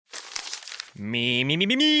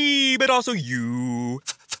Me, but also you.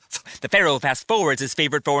 The Pharaoh fast forwards his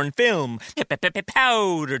favorite foreign film,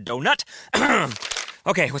 Powder Donut.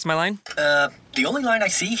 Okay, what's my line? The only line I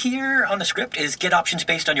see here on the script is get options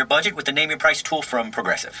based on your budget with the Name Your Price tool from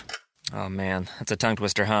Progressive. Oh man, that's a tongue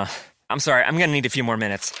twister, huh? I'm sorry, I'm gonna need a few more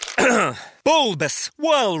minutes. Bulbous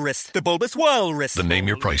Walrus, the Bulbous Walrus. The Name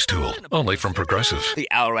Your Price tool, only from Progressive. The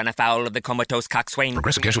owl ran afoul of the comatose coxswain.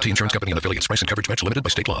 Progressive Casualty Insurance Company and affiliates. Price and coverage match limited by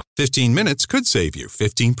state law. 15 minutes could save you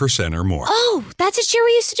 15% or more. Oh, that's a cheer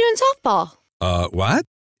we used to do in softball. What?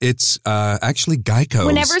 It's, actually Geico's.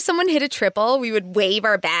 Whenever someone hit a triple, we would wave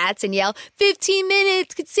our bats and yell, 15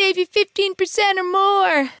 minutes could save you 15% or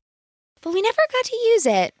more. But we never got to use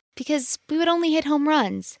it because we would only hit home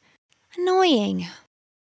runs. Annoying.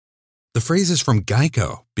 The phrase is from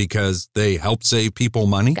Geico because they help save people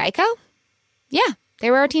money. Geico? Yeah,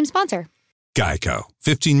 they were our team sponsor. Geico.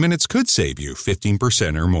 15 minutes could save you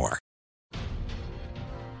 15% or more.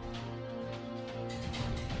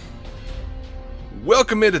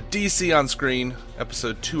 Welcome into DC On Screen,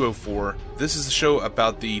 episode 204. This is a show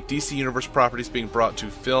about the DC Universe properties being brought to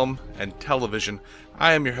film and television.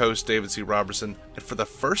 I am your host, David C. Robertson, and for the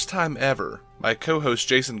first time ever, my co-host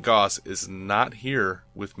Jason Goss is not here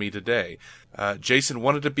with me today. Jason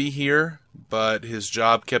wanted to be here, but his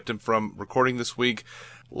job kept him from recording this week.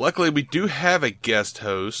 Luckily, we do have a guest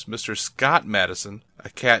host, Mr. Scott Matteson, a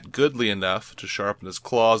cat goodly enough to sharpen his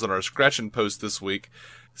claws on our scratching post this week.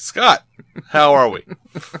 Scott, how are we?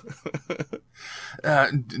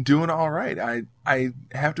 Doing all right. I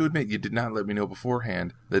have to admit, you did not let me know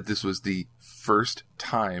beforehand that this was the first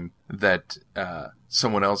time that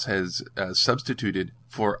someone else has substituted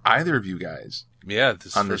for either of you guys. Yeah,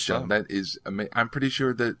 this on the this show. Time. That is, I'm pretty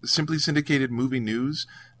sure that Simply Syndicated Movie News,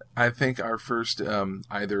 I think our first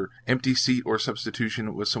either empty seat or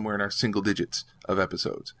substitution was somewhere in our single digits of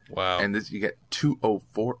episodes. Wow. And this, you get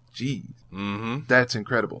 204. Geez. Mm-hmm. That's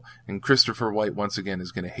incredible. And Christopher White, once again,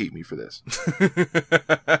 is going to hate me for this.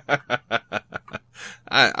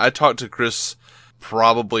 I talk to Chris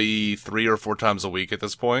probably 3 or 4 times a week at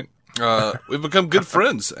this point. We've become good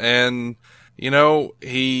friends. And, you know,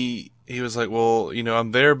 he was like, well, you know,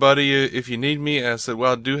 I'm there, buddy, if you need me. And I said,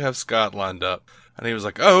 well, I do have Scott lined up. And he was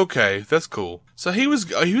like, oh, okay, that's cool. So he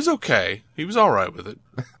was okay. He was all right with it.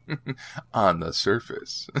 On the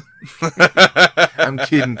surface. I'm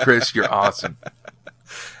kidding, Chris. You're awesome.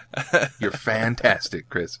 You're fantastic,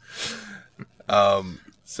 Chris.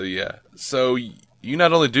 So yeah. So you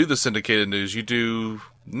not only do the syndicated news, you do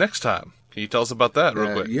Next Time. Can you tell us about that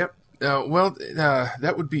real quick? Yep.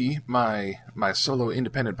 That would be my solo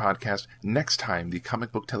independent podcast, Next Time, the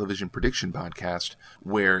comic book television prediction podcast,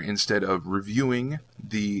 where instead of reviewing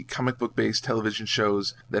the comic book-based television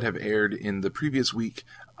shows that have aired in the previous week,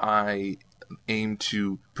 I aim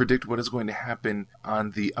to predict what is going to happen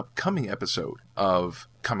on the upcoming episode of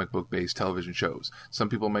comic book-based television shows. Some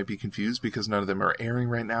people might be confused because none of them are airing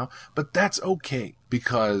right now, but that's okay,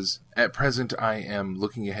 because at present I am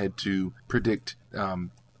looking ahead to predict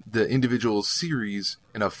the individual series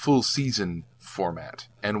in a full season format.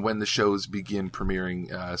 And when the shows begin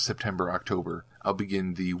premiering September, October, I'll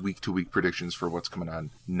begin the week-to-week predictions for what's coming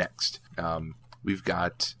on next. We've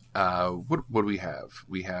got, what do we have?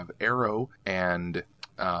 We have Arrow and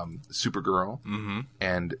Supergirl,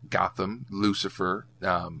 and Gotham, Lucifer,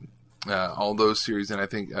 all those series, and I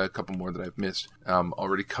think a couple more that I've missed,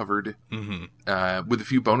 already covered, with a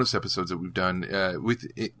few bonus episodes that we've done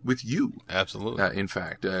with you. Absolutely. In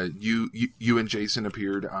fact, you and Jason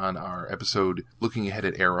appeared on our episode looking ahead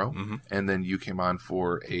at Arrow, and then you came on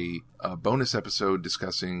for a bonus episode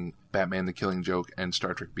discussing Batman: The Killing Joke and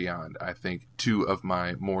Star Trek Beyond. I think 2 of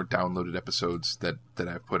my more downloaded episodes that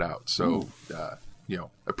I've put out. So,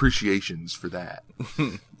 appreciations for that.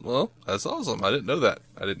 Well, that's awesome. I didn't know that.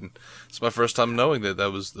 It's my first time knowing that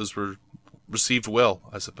those were received well,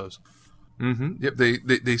 I suppose. Yep,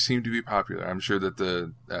 they seem to be popular. I'm sure that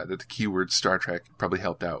the keyword Star Trek probably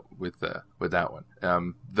helped out with that one.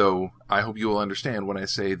 Though I hope you will understand when I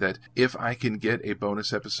say that if I can get a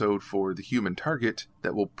bonus episode for The Human Target,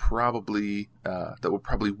 that will probably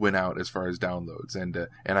win out as far as downloads, and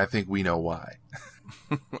I think we know why.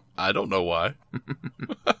 I don't know why.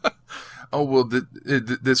 Oh, well,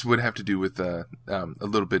 this would have to do with a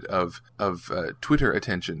little bit of Twitter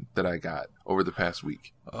attention that I got over the past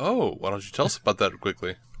week. Oh, why don't you tell us about that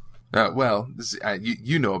quickly?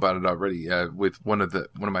 You know about it already. With one of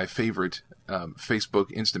my favorite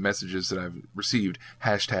Facebook instant messages that I've received,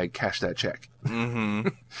 hashtag cash that check.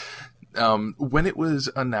 When it was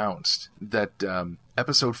announced that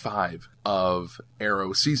episode 5 of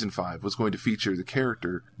Arrow season 5 was going to feature the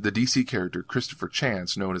DC character Christopher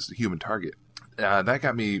Chance, known as the Human Target, that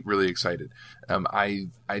got me really excited. I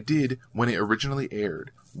did, when it originally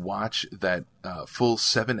aired, watch that full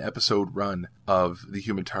 7-episode run of The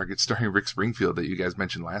Human Target starring Rick Springfield that you guys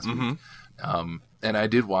mentioned last week. And I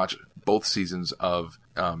did watch both seasons of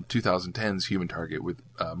 2010's Human Target with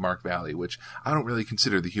Mark Valley, which I don't really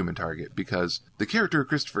consider The Human Target because the character of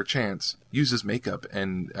Christopher Chance uses makeup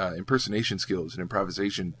and impersonation skills and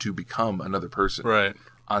improvisation to become another person. Right.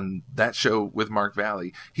 On that show with Mark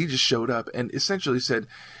Valley, he just showed up and essentially said,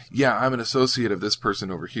 yeah, I'm an associate of this person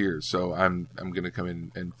over here, so I'm going to come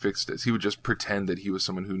in and fix this. He would just pretend that he was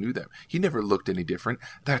someone who knew them. He never looked any different.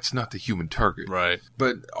 That's not The Human Target. Right.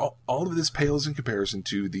 But all of this pales in comparison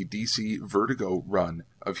to the DC Vertigo run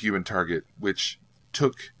of Human Target, which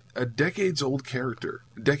took a decades-old character,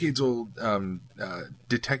 decades-old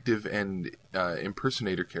detective and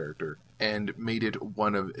impersonator character, and made it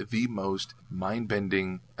one of the most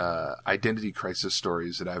mind-bending identity crisis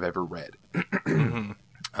stories that I've ever read.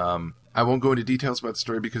 I won't go into details about the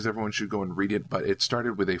story because everyone should go and read it, but it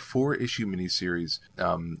started with a 4-issue miniseries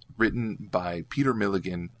written by Peter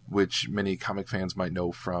Milligan, which many comic fans might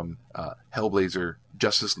know from Hellblazer,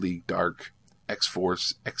 Justice League Dark,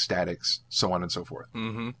 X-Force, X-Statix, so on and so forth.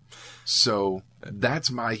 So that's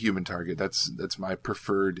my Human Target. That's my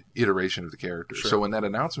preferred iteration of the character. Sure. So when that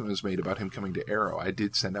announcement was made about him coming to Arrow, I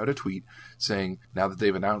did send out a tweet saying, now that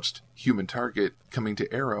they've announced Human Target coming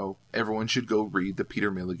to Arrow, everyone should go read the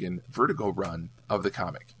Peter Milligan Vertigo run of the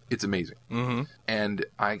comic. It's amazing. And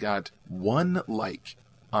I got 1 like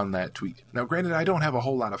on that tweet. Now, granted, I don't have a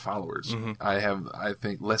whole lot of followers. I have, I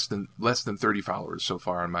think, less than 30 followers so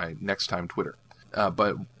far on my Next Time Twitter.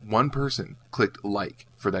 But one person clicked like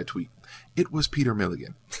for that tweet. It was Peter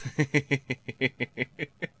Milligan.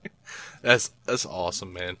 That's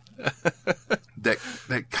awesome, man.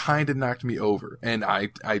 that kind of knocked me over, and I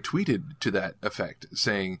tweeted to that effect,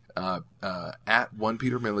 saying, at one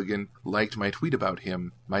Peter Milligan liked my tweet about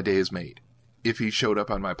him. My day is made. If he showed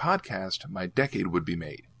up on my podcast, my decade would be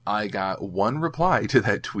made. I got 1 reply to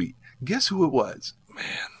that tweet. Guess who it was? Man.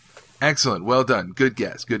 Excellent. Well done. Good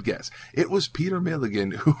guess. Good guess. It was Peter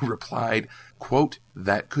Milligan who replied, quote,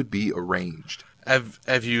 that could be arranged. Have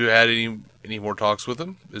you had any more talks with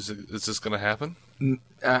him? Is this going to happen?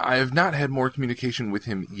 I have not had more communication with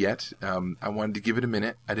him yet. I wanted to give it a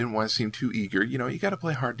minute. I didn't want to seem too eager. You know, you got to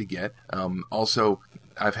play hard to get. Also,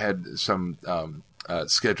 I've had some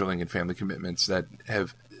scheduling and family commitments that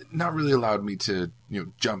have not really allowed me to,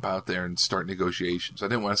 jump out there and start negotiations. I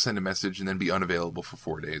didn't want to send a message and then be unavailable for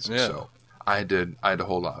 4 days. Yeah. So I had to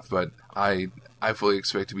hold off. But I fully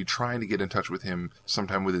expect to be trying to get in touch with him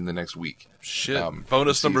sometime within the next week. Shit.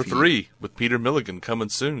 Bonus number 3 with Peter Milligan coming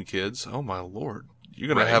soon, kids. Oh my lord. You're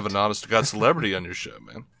going to have an honest to God celebrity on your show,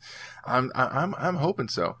 man. I'm hoping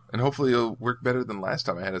so, and hopefully it'll work better than last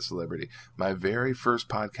time I had a celebrity. My very first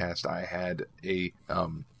podcast, I had a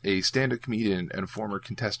stand-up comedian and former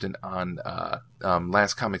contestant on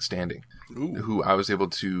Last Comic Standing, who I was able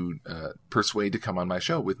to persuade to come on my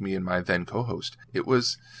show with me and my then co-host. It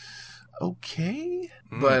was okay,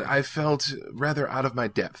 but I felt rather out of my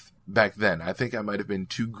depth back then. I think I might have been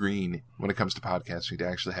too green when it comes to podcasting to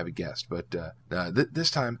actually have a guest, but this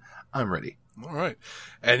time I'm ready. All right.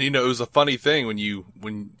 And, it was a funny thing when you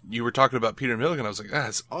were talking about Peter Milligan, I was like,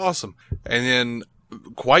 that's awesome. And then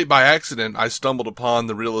quite by accident, I stumbled upon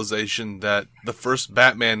the realization that the first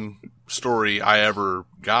Batman story I ever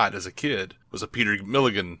got as a kid was a Peter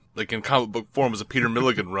Milligan, like in comic book form, was a Peter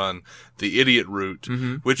Milligan run, The Idiot Route,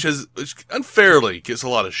 which unfairly gets a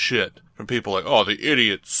lot of shit from people like, oh, the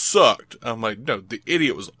idiot sucked. I'm like, no, the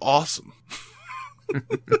idiot was awesome.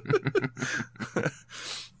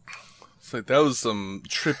 Like that was some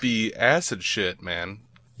trippy acid shit, man.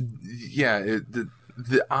 Yeah,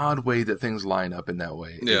 the odd way that things line up in that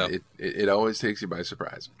way. Yeah. It always takes you by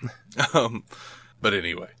surprise. But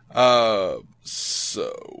anyway,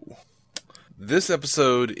 so this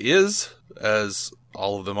episode is, as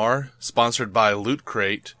all of them are, sponsored by Loot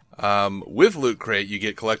Crate. With Loot Crate, you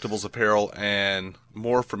get collectibles, apparel, and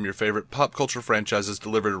more from your favorite pop culture franchises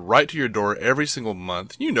delivered right to your door every single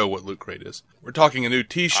month. You know what Loot Crate is. We're talking a new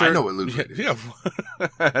t-shirt. I know what Loot Crate is. Yeah.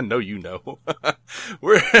 I know you know.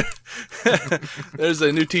 There's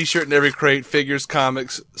a new t-shirt in every crate, figures,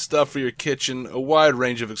 comics, stuff for your kitchen, a wide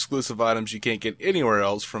range of exclusive items you can't get anywhere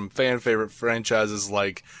else from fan favorite franchises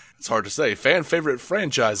like, it's hard to say, fan favorite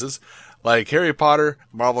franchises like Harry Potter,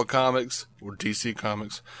 Marvel Comics, or DC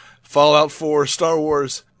Comics, Fallout 4, Star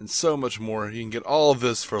Wars, and so much more. You can get all of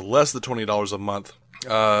this for less than $20 a month.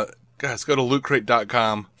 Guys, go to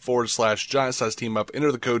lootcrate.com/giant size team up.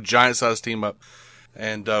 Enter the code giant size team up,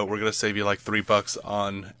 and we're gonna save you like $3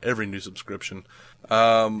 on every new subscription.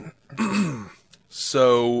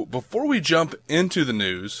 So before we jump into the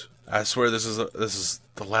news, I swear this is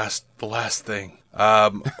the last thing.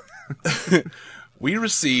 We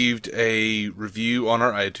received a review on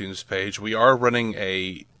our iTunes page. We are running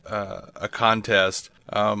a contest,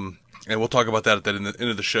 and we'll talk about that at the end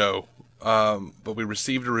of the show. But we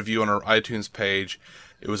received a review on our iTunes page.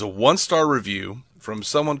 It was a 1-star review from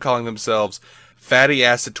someone calling themselves Fatty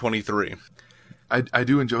Acid 23. I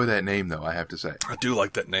do enjoy that name, though, I have to say. I do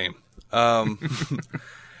like that name.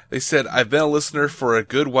 They said, I've been a listener for a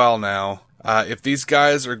good while now. If these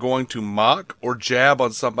guys are going to mock or jab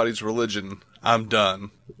on somebody's religion, I'm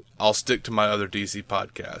done. I'll stick to my other DC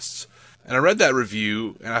podcasts. And I read that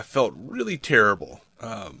review, and I felt really terrible.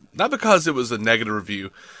 Not because it was a negative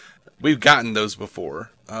review. We've gotten those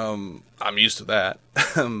before. I'm used to that.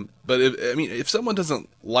 But if someone doesn't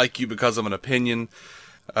like you because of an opinion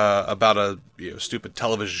about a stupid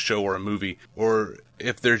television show or a movie, or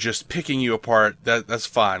if they're just picking you apart, that's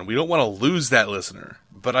fine. We don't want to lose that listener.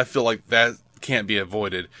 But I feel like that can't be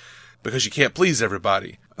avoided because you can't please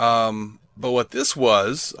everybody. But what this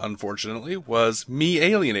was, unfortunately, was me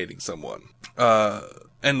alienating someone.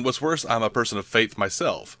 And what's worse, I'm a person of faith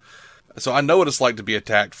myself. So I know what it's like to be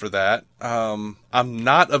attacked for that. I'm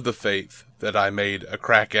not of the faith that I made a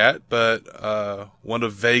crack at, but one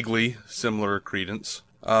of vaguely similar credence.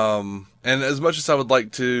 And as much as I would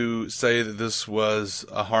like to say that this was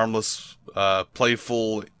a harmless,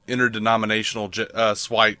 playful, interdenominational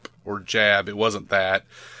swipe or jab, it wasn't that.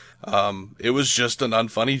 It was just an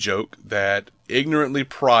unfunny joke that ignorantly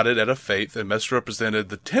prodded at a faith and misrepresented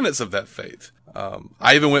the tenets of that faith.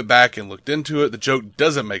 I even went back and looked into it. The joke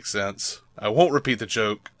doesn't make sense. I won't repeat the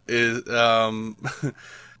joke.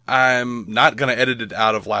 I'm not going to edit it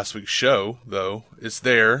out of last week's show, though. It's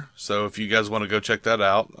there, so if you guys want to go check that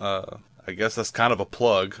out, I guess that's kind of a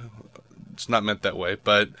plug. It's not meant that way,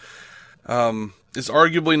 but it's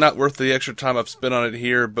arguably not worth the extra time I've spent on it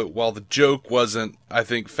here, but while the joke wasn't, I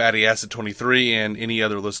think Fatty Acid 23 and any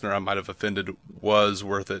other listener I might have offended was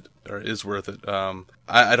worth it, or is worth it.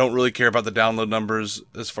 I don't really care about the download numbers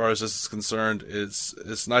as far as this is concerned.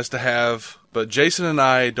 It's nice to have, but Jason and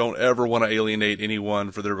I don't ever want to alienate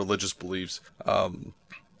anyone for their religious beliefs.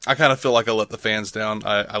 I kind of feel like I let the fans down.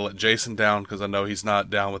 I let Jason down because I know he's not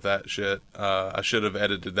down with that shit. I should have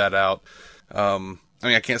edited that out.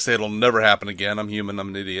 I can't say it'll never happen again. I'm human. I'm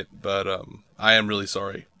an idiot. But I am really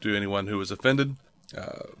sorry to anyone who was offended.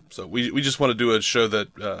 So we just want to do a show that,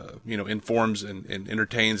 informs and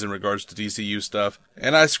entertains in regards to DCU stuff.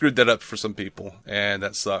 And I screwed that up for some people, and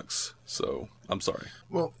that sucks. So I'm sorry.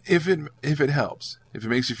 Well, if it helps, if it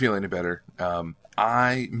makes you feel any better,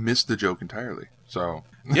 I missed the joke entirely. So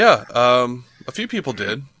yeah, a few people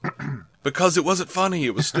did. Because it wasn't funny,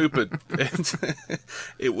 it was stupid.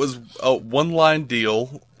 It was a one-line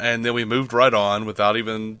deal, and then we moved right on without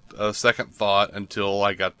even a second thought until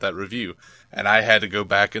I got that review. And I had to go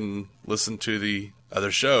back and listen to the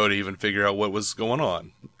other show to even figure out what was going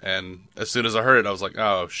on. And as soon as I heard it, I was like,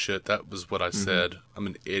 oh shit, that was what I said. I'm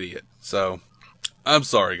an idiot. So, I'm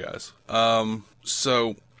sorry, guys.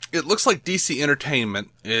 So, it looks like DC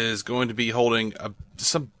Entertainment is going to be holding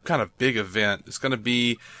some kind of big event. It's going to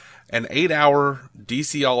be an 8-hour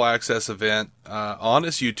DC All Access event on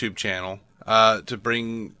its YouTube channel to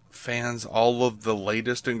bring fans all of the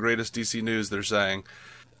latest and greatest DC news, they're saying.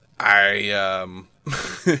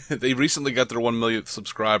 They recently got their 1 millionth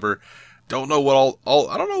subscriber. Don't know what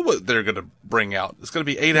I don't know what they're going to bring out. It's going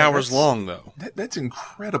to be 8 hours long, though. That's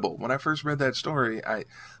incredible. When I first read that story,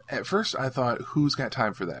 at first I thought, who's got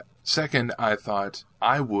time for that? Second, I thought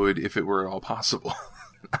I would if it were at all possible.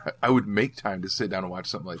 I would make time to sit down and watch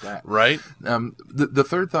something like that. Right. The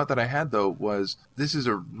third thought that I had, though, was this is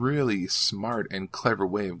a really smart and clever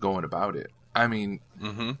way of going about it. I mean,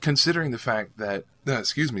 considering the fact that,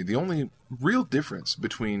 the only real difference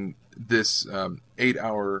between this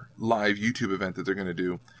 8-hour live YouTube event that they're going to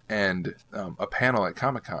do and a panel at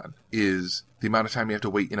Comic-Con is the amount of time you have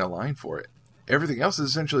to wait in a line for it. Everything else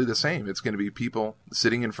is essentially the same. It's going to be people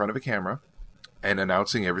sitting in front of a camera and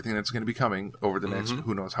announcing everything that's going to be coming over the next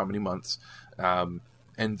who knows how many months.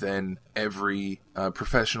 And then every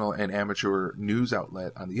professional and amateur news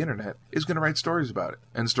outlet on the internet is going to write stories about it.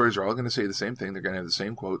 And the stories are all going to say the same thing. They're going to have the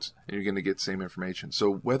same quotes, and you're going to get the same information.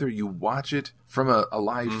 So whether you watch it from a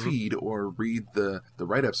live feed or read the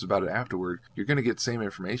write-ups about it afterward, you're going to get the same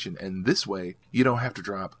information. And this way, you don't have to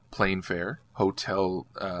drop plane fare, hotel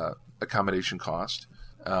accommodation cost,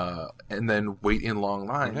 and then wait in long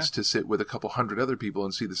lines to sit with a couple hundred other people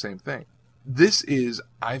and see the same thing. This is,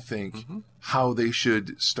 I think, how they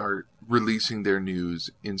should start releasing their news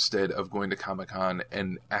instead of going to Comic-Con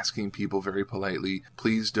and asking people very politely,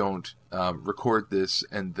 please don't record this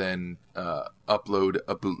and then upload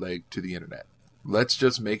a bootleg to the internet. Let's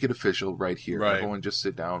just make it official right here. Right. Everyone just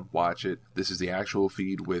sit down, watch it. This is the actual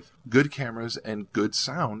feed with good cameras and good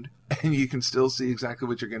sound, and you can still see exactly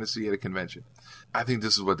what you're going to see at a convention. I think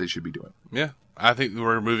this is what they should be doing. Yeah, I think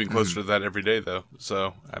we're moving closer to that every day, though.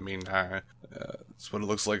 So, I mean, it's what it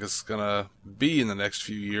looks like it's gonna be in the next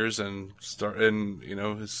few years, and it's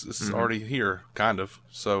already here, kind of.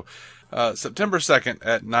 So, September 2nd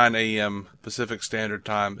at 9 a.m. Pacific Standard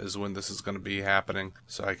Time is when this is going to be happening.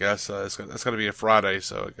 So, I guess that's going to be a Friday.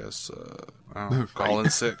 So, I guess call in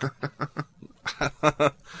sick.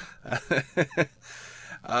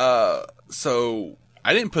 So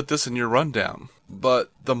I didn't put this in your rundown,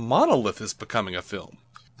 but The Monolith is becoming a film.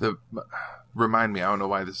 Remind me, I don't know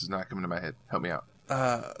why this is not coming to my head. Help me out.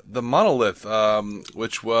 The Monolith,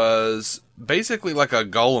 which was basically like a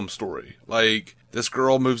Golem story. Like, this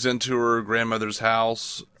girl moves into her grandmother's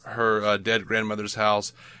house, her dead grandmother's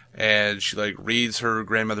house, and she reads her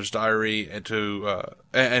grandmother's diary and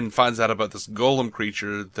finds out about this golem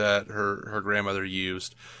creature that her grandmother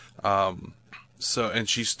used. And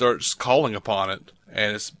she starts calling upon it,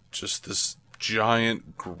 and it's just this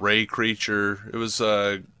giant gray creature. It was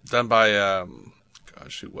done by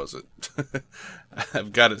who was it?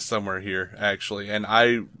 I've got it somewhere here actually, and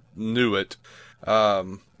I knew it.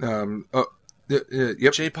 Yep.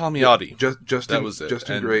 Jay Palmiotti. Justin, that was it.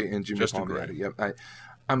 Justin Gray and Jimmy Justin Palmiotti. Gray. Yep.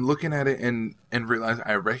 I'm looking at it and realize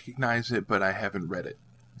I recognize it, but I haven't read it.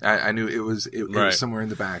 I knew it was was somewhere in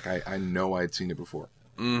the back. I know I'd seen it before.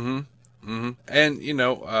 Mm-hmm.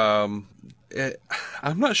 And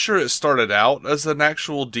I'm not sure it started out as an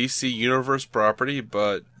actual DC Universe property,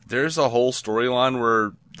 but there's a whole storyline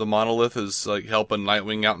where the Monolith is helping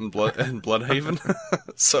Nightwing out in Bloodhaven.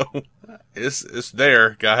 So it's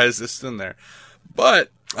there, guys. It's in there. But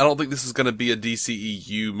I don't think this is going to be a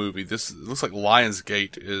DCEU movie. This looks like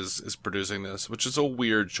Lionsgate is producing this, which is a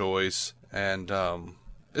weird choice, and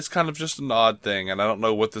it's kind of just an odd thing. And I don't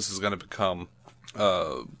know what this is going to become.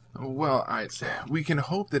 Well, we can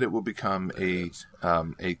hope that it will become a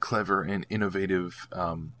clever and innovative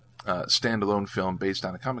standalone film based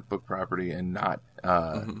on a comic book property, and not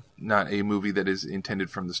a movie that is intended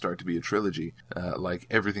from the start to be a trilogy, like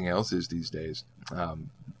everything else is these days.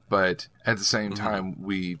 But at the same time,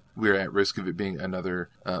 we're at risk of it being another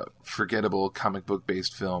forgettable comic book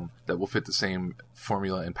based film that will fit the same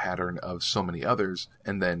formula and pattern of so many others,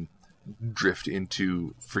 and then drift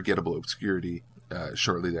into forgettable obscurity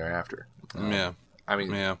shortly thereafter. They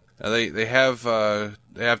have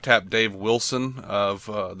tapped Dave Wilson of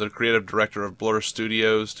the creative director of Blur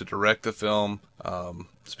Studios to direct the film.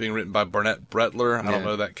 It's being written by Burnett Bretler. I don't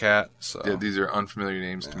know that cat. So yeah, these are unfamiliar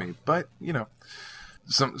names to me, but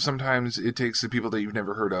sometimes it takes the people that you've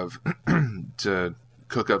never heard of to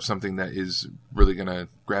cook up something that is really going to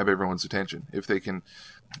grab everyone's attention. If they can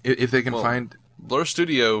find Blur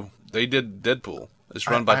Studio, they did Deadpool. It's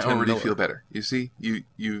run by Tim Miller. I already feel better. You see,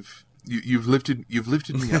 you've lifted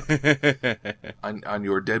me up on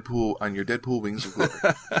your Deadpool wings of glory.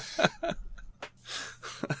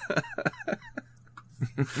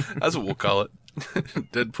 That's what we'll call it.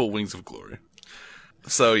 Deadpool wings of glory.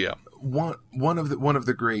 So yeah, one of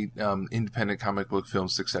the great independent comic book film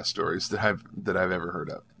success stories that I've ever heard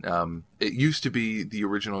of. It used to be the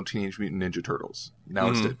original Teenage Mutant Ninja Turtles. Now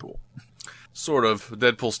it's Deadpool. Sort of.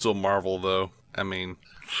 Deadpool's still Marvel, though. I mean,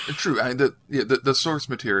 true. The source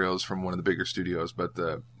material is from one of the bigger studios, but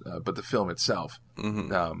the film itself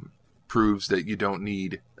proves that you don't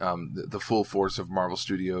need the full force of Marvel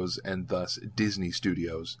Studios and thus Disney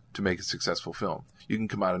Studios to make a successful film. You can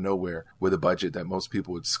come out of nowhere with a budget that most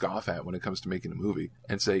people would scoff at when it comes to making a movie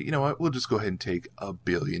and say, you know what, we'll just go ahead and take $1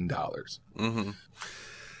 billion.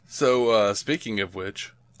 So speaking of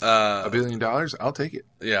which, $1 billion, I'll take it.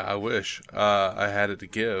 Yeah, I wish I had it to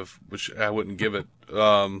give, which I wouldn't give it.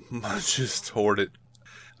 I just hoard it.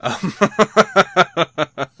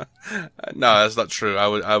 No, that's not true.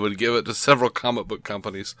 I would give it to several comic book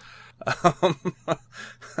companies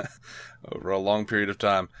over a long period of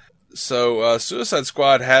time. So Suicide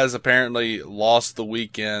Squad has apparently lost the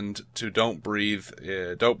weekend to Don't Breathe.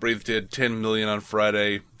 Don't Breathe did $10 million on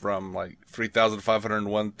Friday from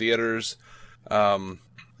 3,501 theaters.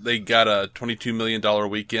 They got a $22 million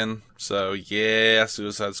weekend. So yeah,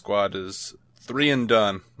 Suicide Squad is 3 and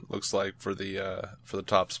done. Looks like for the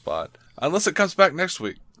top spot, unless it comes back next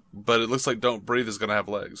week. But it looks like Don't Breathe is going to have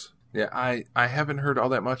legs. Yeah, I haven't heard all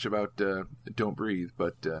that much about Don't Breathe,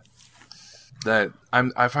 but That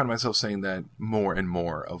I find myself saying that more and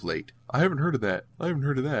more of late. I haven't heard of that. I haven't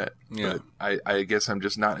heard of that. Yeah. But I guess I'm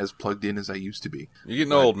just not as plugged in as I used to be. You're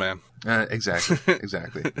getting old, man. Exactly.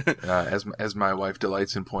 As my wife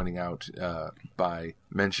delights in pointing out by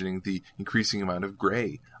mentioning the increasing amount of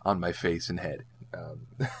gray on my face and head.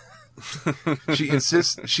 She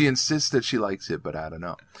insists that she likes it, but I don't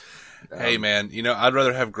know. Hey, man, I'd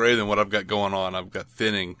rather have gray than what I've got going on. I've got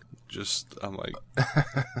thinning. I'm like,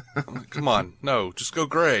 come on, no, just go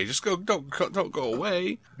gray. Just don't go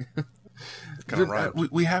away. Right.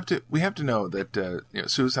 We have to know that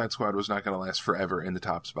Suicide Squad was not going to last forever in the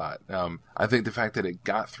top spot. I think the fact that it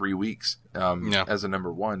got 3 weeks as a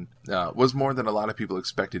number one was more than a lot of people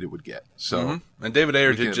expected it would get. So, and David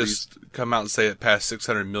Ayer did just come out and say it passed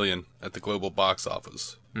 600 million at the global box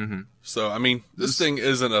office. Mm-hmm. So, I mean, this thing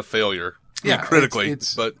isn't a failure. Yeah, critically,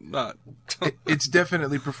 but not. It's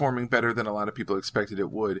definitely performing better than a lot of people expected it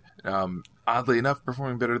would. Oddly enough,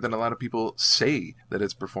 performing better than a lot of people say that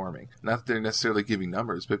it's performing. Not that they're necessarily giving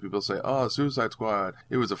numbers, but people say, "Oh, Suicide Squad,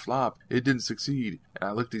 it was a flop. It didn't succeed." And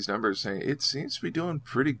I look at these numbers saying, "It seems to be doing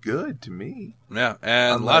pretty good to me." Yeah,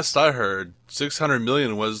 and last I heard, 600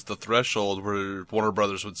 million was the threshold where Warner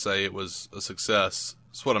Brothers would say it was a success.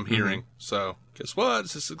 That's what I'm hearing. Mm-hmm. So, guess what?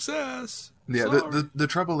 It's a success. Yeah, the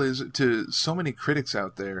trouble is, to so many critics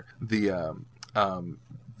out there, the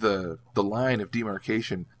line of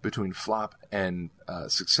demarcation between flop and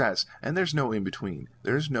success, and there's no in between.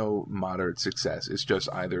 There's no moderate success. It's just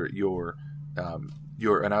either you're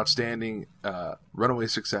an outstanding runaway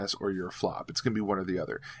success or you're a flop. It's going to be one or the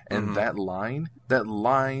other. And that line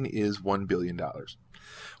is $1 billion,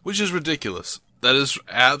 which is ridiculous. That is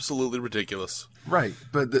absolutely ridiculous. Right,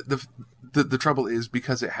 but the trouble is,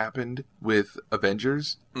 because it happened with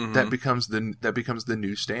Avengers, that becomes the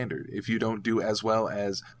new standard. If you don't do as well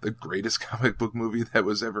as the greatest comic book movie that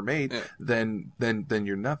was ever made, then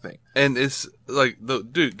you're nothing. And it's like the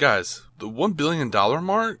 $1 billion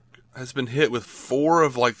mark has been hit with 4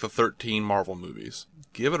 of like the 13 Marvel movies.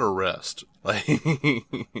 Give it a rest. Like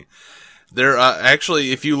there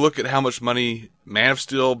actually, if you look at how much money Man of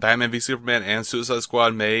Steel, Batman v Superman, and Suicide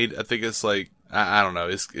Squad made, I think it's like, I don't know.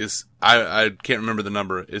 I can't remember the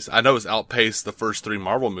number. I know it's outpaced the first 3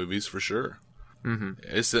 Marvel movies for sure. Mm-hmm.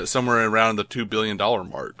 It's somewhere around the $2 billion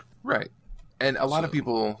mark. Right. And a lot of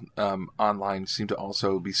people online seem to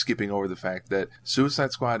also be skipping over the fact that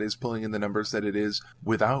Suicide Squad is pulling in the numbers that it is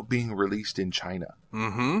without being released in China.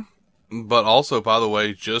 Mm-hmm. But also, by the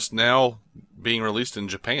way, just now being released in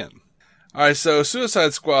Japan. All right, so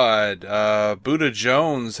Suicide Squad, Buddha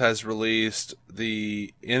Jones has released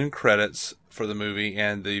the end credits for the movie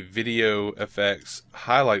and the video effects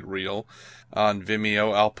highlight reel on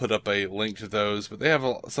Vimeo. I'll put up a link to those, but they have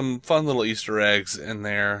some fun little Easter eggs in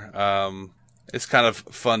there. It's kind of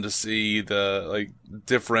fun to see the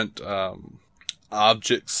different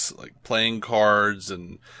objects like playing cards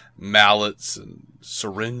and mallets and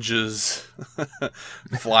syringes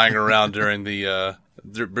flying around during the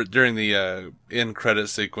end credit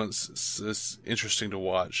sequence. It's interesting to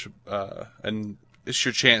watch, and it's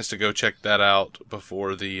your chance to go check that out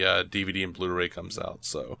before the DVD and Blu-ray comes out.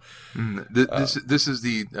 So this is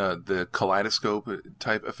the kaleidoscope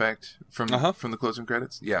type effect from the closing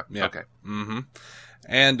credits. Yeah. Okay. Mm-hmm.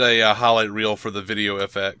 And a highlight reel for the video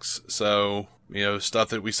effects. So stuff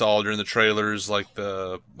that we saw during the trailers, like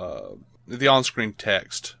the on-screen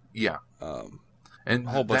text. Yeah. And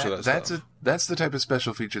a whole bunch of that stuff. That's the type of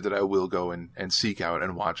special feature that I will go and seek out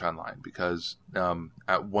and watch online, because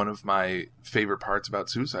one of my favorite parts about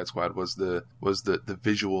Suicide Squad was the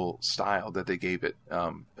visual style that they gave it,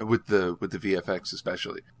 with the VFX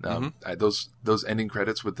especially. Those ending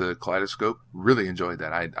credits with the kaleidoscope, really enjoyed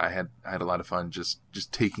that. I had a lot of fun just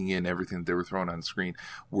taking in everything that they were throwing on the screen.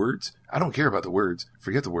 Words, I don't care about the words.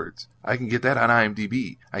 Forget the words. I can get that on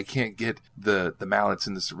IMDb. I can't get the mallets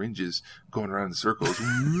and the syringes going around in circles.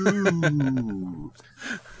 Ooh.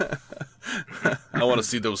 I want to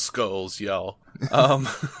see those skulls, y'all.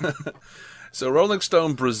 So Rolling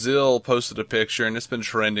Stone Brazil posted a picture, and it's been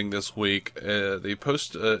trending this week. They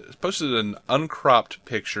posted an uncropped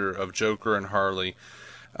picture of Joker and Harley.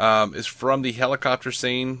 It's from the helicopter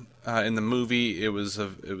scene in the movie. It was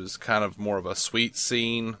kind of more of a sweet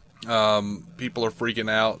scene. People are freaking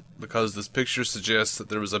out because this picture suggests that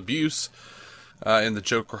there was abuse in the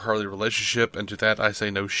Joker-Harley relationship, and to that I say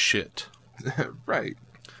no shit. Right.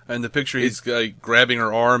 In the picture, he's grabbing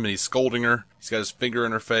her arm and he's scolding her. He's got his finger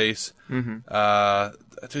in her face.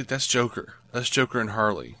 Mm-hmm. Dude, that's Joker. That's Joker and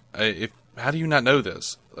Harley. How do you not know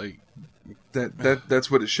this? That's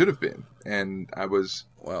what it should have been. And I was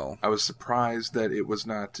surprised that it was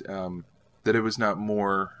not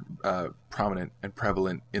more prominent and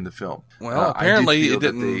prevalent in the film. Well, apparently it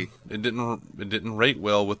didn't rate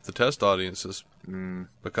well with the test audiences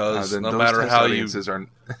because no matter how you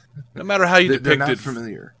depict they're not it,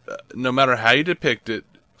 familiar. No matter how you depict it,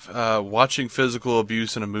 watching physical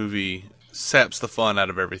abuse in a movie saps the fun out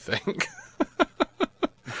of everything.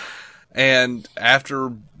 And after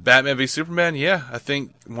Batman v Superman, yeah, I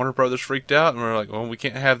think Warner Brothers freaked out and were like, "Well, we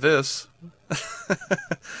can't have this."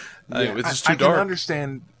 It's just too dark.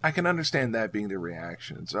 I can understand that being the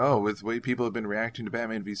reactions. Oh, with the way people have been reacting to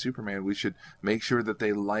Batman v Superman, we should make sure that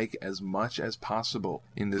they like as much as possible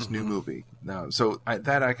in this new movie. So I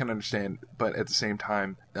can understand, but at the same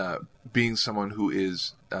time, being someone who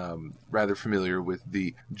is rather familiar with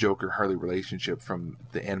the Joker-Harley relationship from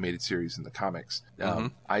the animated series and the comics,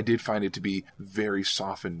 I did find it to be very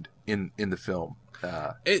softened in the film.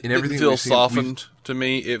 It didn't feel softened to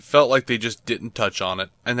me. It felt like they just didn't touch on it,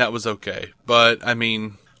 and that was okay. But, I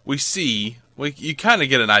mean, you kind of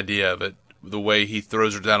get an idea of it, the way he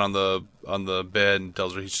throws her down on the bed and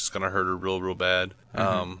tells her he's just going to hurt her real bad.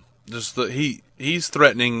 He's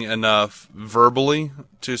threatening enough verbally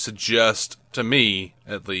to suggest, to me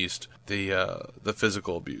at least, the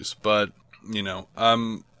physical abuse. But,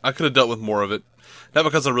 I could have dealt with more of it. Not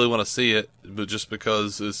because I really want to see it, but just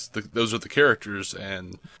because those are the characters,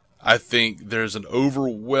 and I think there's an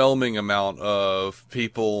overwhelming amount of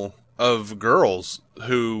girls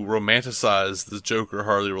who romanticize the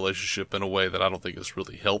Joker-Harley relationship in a way that I don't think is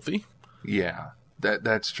really healthy. Yeah,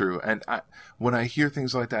 that's true. And when I hear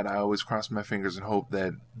things like that, I always cross my fingers and hope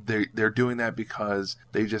that they're doing that because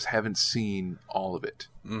they just haven't seen all of it.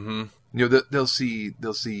 Mm-hmm. They'll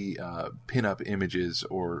see pin-up images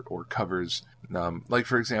or covers, like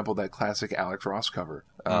for example that classic Alex Ross cover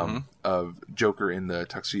of Joker in the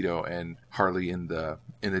tuxedo and Harley in the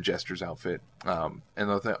Jester's outfit, and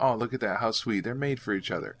they'll think, oh, look at that, how sweet, they're made for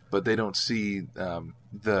each other. But they don't see the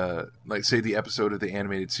episode of the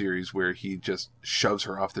animated series where he just shoves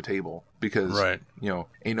her off the table because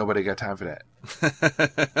ain't nobody got time for that.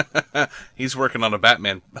 He's working on a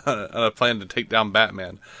plan to take down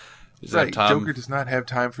Batman. Right, Joker does not have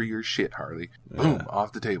time for your shit, Harley. Boom,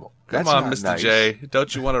 off the table. Come on, Mr. Nice. J.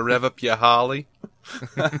 Don't you want to rev up your Harley?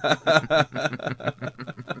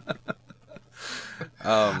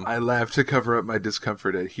 I laugh to cover up my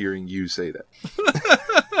discomfort at hearing you say that.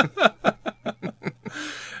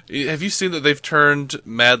 Have you seen that they've turned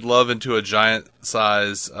Mad Love into a giant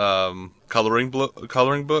size coloring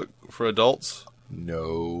book for adults?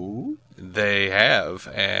 No. They have,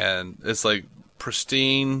 and it's like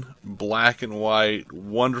pristine black and white,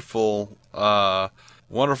 wonderful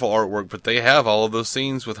artwork. But they have all of those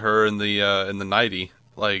scenes with her in the nightie.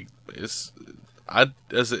 Like if I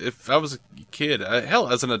was a kid,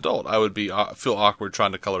 as an adult, I would feel awkward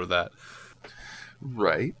trying to color that.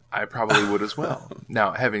 Right, I probably would as well.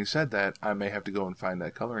 Now, having said that, I may have to go and find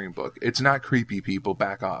that coloring book. It's not creepy, people.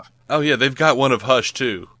 Back off. Oh yeah, they've got one of Hush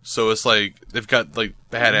too. So it's like they've got like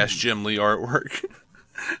badass Jim Lee artwork.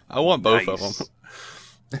 I want both of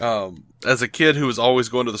them. As a kid who was always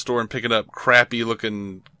going to the store and picking up crappy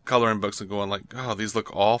looking coloring books and going like, "Oh, these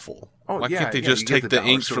look awful." Why can't they just take the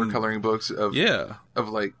inks from coloring books of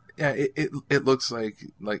like. Yeah, it looks like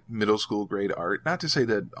middle school grade art. Not to say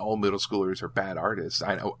that all middle schoolers are bad artists.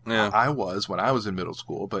 I know I was when I was in middle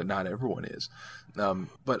school, but not everyone is.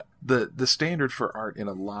 But the standard for art in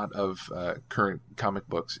a lot of current comic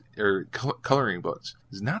books or coloring books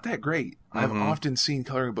is not that great. I've often seen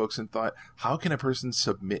coloring books and thought, how can a person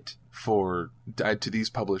submit to these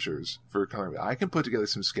publishers for coloring? I can put together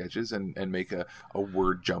some sketches and make a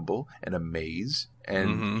word jumble and a maze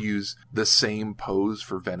and use the same pose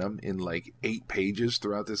for Venom in like 8 pages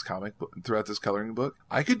throughout this coloring book.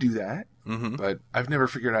 I could do that, but I've never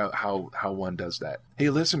figured out how one does that. Hey,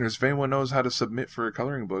 listeners, if anyone knows how to submit for a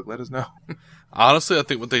coloring book, let us know. Honestly, I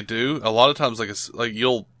think what they do a lot of times, like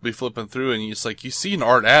you'll be flipping through and it's like you see an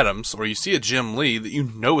Art Adams or you see a Jim Lee that you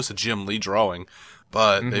know is a Jim Lee drawing,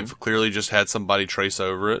 but they've clearly just had somebody trace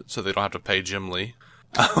over it, so they don't have to pay Jim Lee.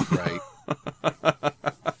 Right.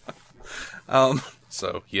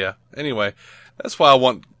 So yeah. Anyway, that's why I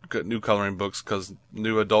want new coloring books, because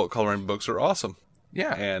new adult coloring books are awesome.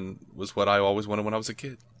 Yeah. And was what I always wanted when I was a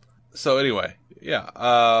kid. So anyway, yeah.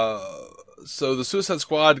 So the Suicide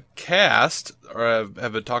Squad cast have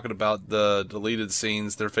been talking about the deleted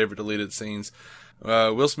scenes, their favorite deleted scenes.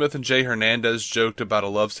 Will Smith and Jay Hernandez joked about a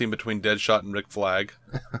love scene between Deadshot and Rick Flag.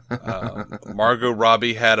 Margot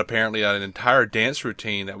Robbie had apparently an entire dance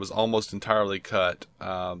routine that was almost entirely cut.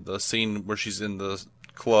 The scene where she's in the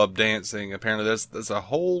club dancing, apparently that's a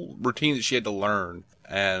whole routine that she had to learn.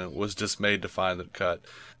 and was dismayed to find the cut.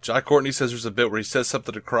 Jai Courtney says there's a bit where he says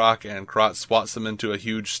something to Croc, and Croc swats them into a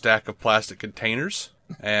huge stack of plastic containers.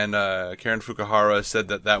 And Karen Fukuhara said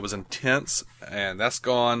that was intense, and that's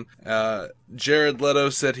gone. Jared Leto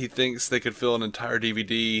said he thinks they could fill an entire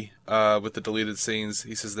DVD with the deleted scenes.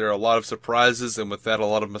 He says there are a lot of surprises, and with that, a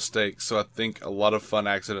lot of mistakes. So I think a lot of fun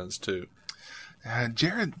accidents, too.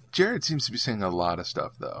 Jared seems to be saying a lot of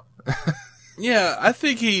stuff, though. Yeah, I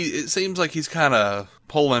think it seems like he's kind of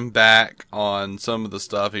pulling back on some of the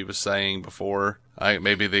stuff he was saying before.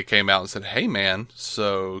 Maybe they came out and said, hey man,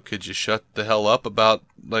 so could you shut the hell up about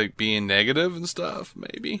like being negative and stuff?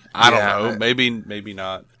 Maybe. I don't know. Maybe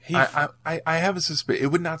not. I have a suspicion. It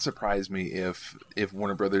would not surprise me if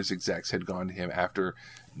Warner Brothers execs had gone to him after,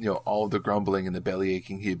 all the grumbling and the belly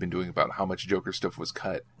aching he had been doing about how much Joker stuff was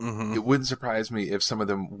cut. Mm-hmm. It wouldn't surprise me if some of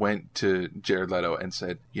them went to Jared Leto and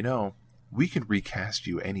said, we can recast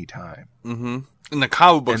you anytime. Mm-hmm. In the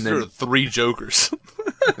comic books, there are 3 Jokers.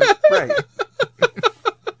 Right.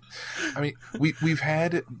 I mean, we've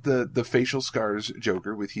had the facial scars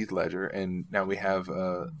Joker with Heath Ledger, and now we have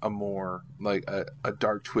a more like a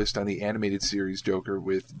dark twist on the animated series Joker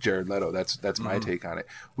with Jared Leto. That's my take on it.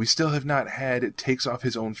 We still have not had it takes off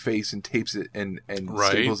his own face and tapes it and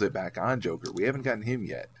staples it back on Joker. We haven't gotten him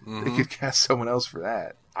yet. Mm-hmm. They could cast someone else for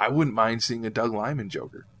that. I wouldn't mind seeing a Doug Liman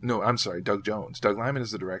Joker. No, I'm sorry, Doug Jones. Doug Liman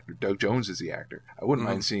is the director. Doug Jones is the actor. I wouldn't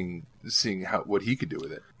mind seeing what he could do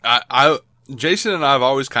with it. Jason and I have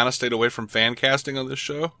always kind of stayed away from fan casting on this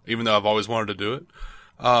show, even though I've always wanted to do it.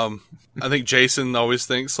 I think Jason always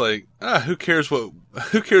thinks like, who cares what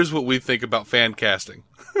we think about fan casting?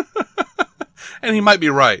 And he might be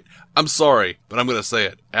right. I'm sorry, but I'm going to say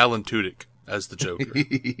it. Alan Tudyk as the Joker.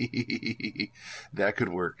 That could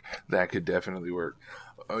work. That could definitely work.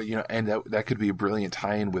 And that could be a brilliant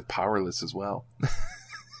tie-in with Powerless as well.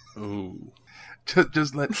 Ooh.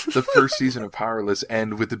 Just let the first season of Powerless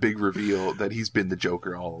end with the big reveal that he's been the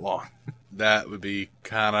Joker all along. That would be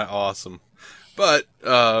kind of awesome. But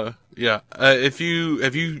yeah, have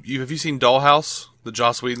you seen Dollhouse, the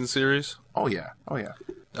Joss Whedon series? Oh yeah.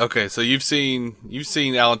 Okay, so you've seen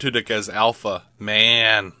Alan Tudyk as Alpha.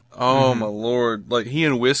 Man, oh my lord, like he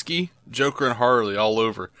and Whiskey, Joker and Harley all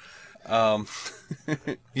over. I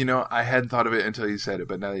hadn't thought of it until you said it,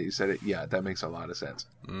 but now that you said it, yeah, that makes a lot of sense.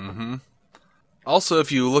 Mm-hmm. Also,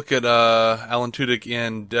 if you look at Alan Tudyk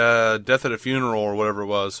in Death at a Funeral or whatever it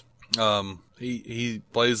was, he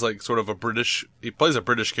plays like sort of a British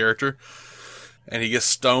character, and he gets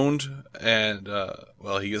stoned, and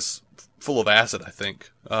he gets full of acid, I think.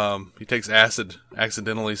 He takes acid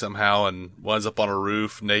accidentally somehow and winds up on a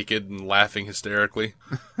roof naked and laughing hysterically,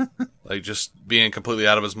 like just being completely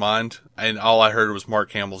out of his mind. And all I heard was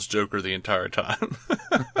Mark Hamill's Joker the entire time.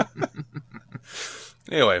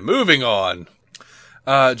 Anyway, moving on.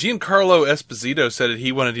 Giancarlo Esposito said that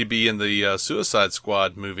he wanted to be in the Suicide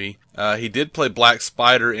Squad movie. He did play Black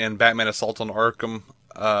Spider in Batman Assault on Arkham.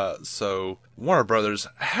 So Warner Brothers,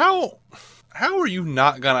 how are you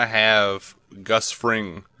not gonna have Gus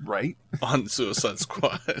Fring right on Suicide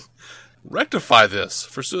Squad? Rectify this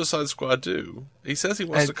for Suicide Squad 2. He says he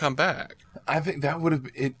wants to come back. I think that would have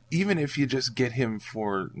it. Even if you just get him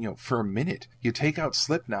for a minute, you take out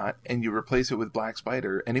Slipknot and you replace it with Black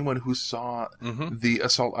Spider. Anyone who saw the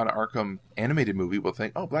Assault on Arkham animated movie will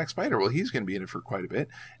think, "Oh, Black Spider. Well, he's going to be in it for quite a bit."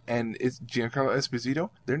 And it's Giancarlo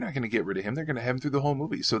Esposito. They're not going to get rid of him. They're going to have him through the whole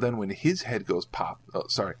movie. So then, when his head goes pop,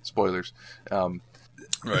 spoilers. Right.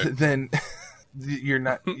 Then. You're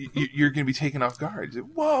going to be taken off guard.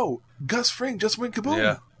 Whoa, Gus Fring just went kaboom.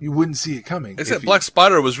 Yeah. You wouldn't see it coming. Except Black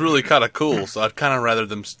Spider was really kind of cool, so I'd kind of rather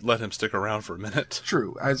them let him stick around for a minute.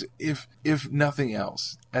 True. As if nothing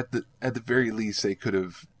else, at the very least they could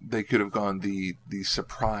have gone the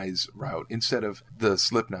surprise route instead of the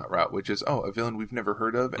Slipknot route, which is a villain we've never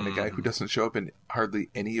heard of and a guy who doesn't show up in hardly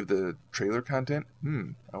any of the trailer content.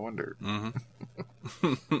 I wonder.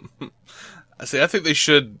 See, I think they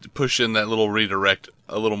should push in that little redirect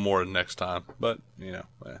a little more next time, but, Yeah.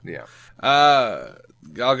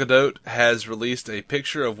 Gal Gadot has released a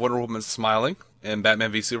picture of Wonder Woman smiling in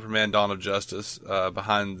Batman v Superman: Dawn of Justice,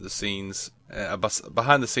 behind the scenes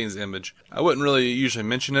image. I wouldn't really usually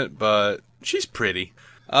mention it, but she's pretty.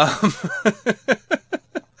 It's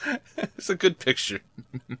a good picture.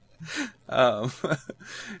 And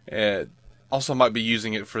also might be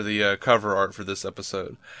using it for the cover art for this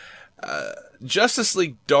episode. Justice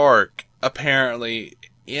League Dark, apparently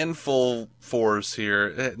in full force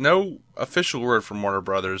here. No official word from Warner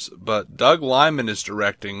Brothers, but Doug Liman is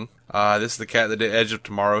directing. This is the cat that did Edge of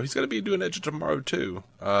Tomorrow. He's going to be doing Edge of Tomorrow too.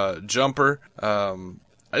 Jumper,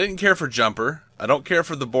 I didn't care for Jumper. I don't care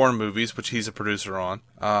for the Bourne movies, which he's a producer on.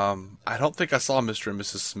 I don't think I saw Mr. and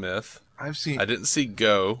Mrs. Smith. I didn't see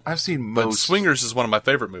Go. I've seen But most. Swingers is one of my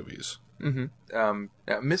favorite movies. To go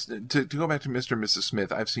back to Mr. and Mrs.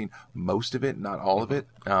 Smith, I've seen most of it, not all of it.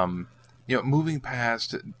 Moving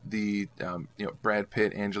past the Brad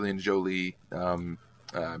Pitt, Angelina Jolie.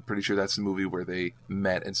 Pretty sure that's the movie where they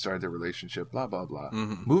met and started their relationship. Blah blah blah.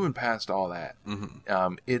 Moving past all that,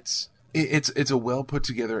 it's a well put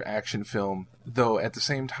together action film. Though at the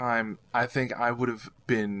same time, I think I would have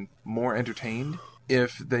been more entertained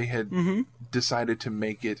if they had decided to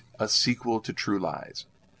make it a sequel to True Lies.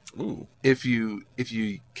 Ooh. If you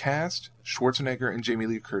cast Schwarzenegger and Jamie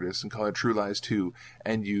Lee Curtis and call it True Lies 2,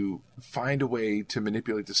 and you find a way to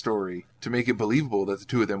manipulate the story to make it believable that the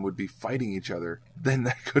two of them would be fighting each other, then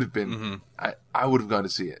that could have been... I would have gone to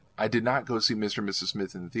see it. I did not go see Mr. and Mrs.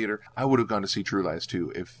 Smith in the theater. I would have gone to see True Lies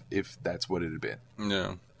 2 if that's what it had been.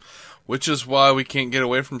 Yeah. Which is why we can't get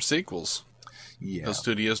away from sequels. Yeah. The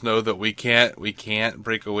studios know that we can't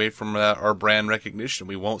break away from our brand recognition.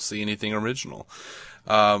 We won't see anything original.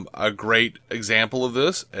 A great example of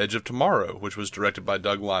this, Edge of Tomorrow, which was directed by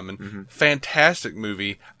Doug Liman. Fantastic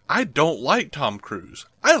movie. I don't like Tom Cruise.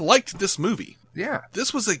 I liked this movie. Yeah.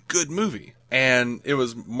 This was a good movie. And it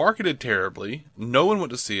was marketed terribly. No one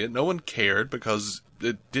went to see it. No one cared because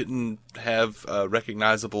it didn't have a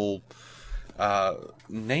recognizable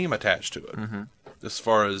name attached to it. As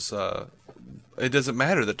far as... it doesn't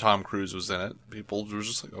matter that Tom Cruise was in it. People were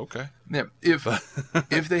just like, okay. Yeah,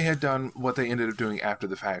 if they had done what they ended up doing after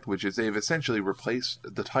the fact, which is they've essentially replaced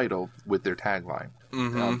the title with their tagline.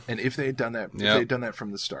 And if they had done that, if they had done that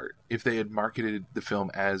from the start, if they had marketed the film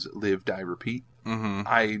as Live, Die, Repeat,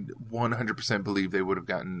 I 100% believe they would have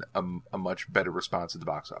gotten a much better response at the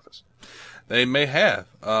box office. They may have.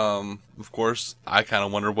 Of course, I kind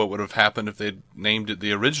of wonder what would have happened if they'd named it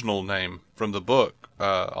the original name from the book.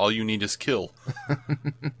 All You Need Is Kill.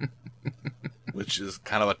 Which is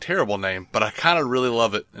kind of a terrible name, but I kind of really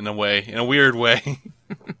love it in a weird way.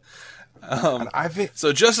 I think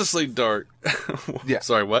so. Justice League Dark. Yeah.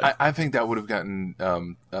 Sorry, what? I think that would have gotten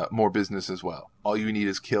more business as well. All You Need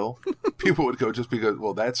Is Kill. People would go just because,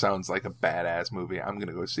 well, that sounds like a badass movie. I'm going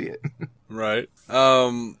to go see it. Right.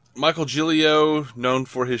 Michael Giglio, known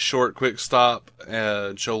for his short, quick stop,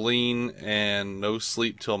 Jolene, and No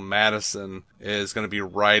Sleep Till Matteson, is going to be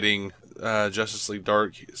writing Justice League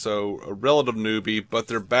Dark. So a relative newbie, but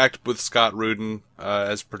they're backed with Scott Rudin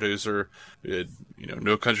as producer.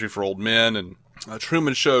 No Country for Old Men and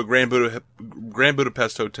Truman Show, Grand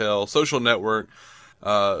Budapest Hotel, Social Network.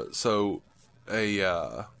 This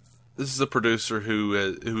is a producer who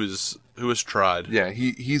has tried. Yeah,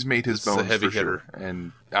 he's made his bones a heavy for hitter. sure,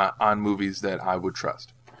 and on movies that I would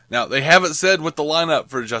trust. Now, they haven't said what the lineup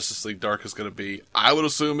for Justice League Dark is going to be. I would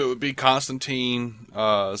assume it would be Constantine,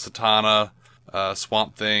 Satana,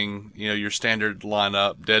 Swamp Thing, your standard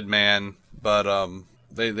lineup, Dead Man. But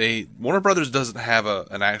Warner Brothers doesn't have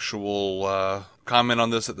an actual comment on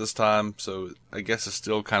this at this time, so I guess it's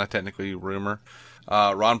still kind of technically rumor.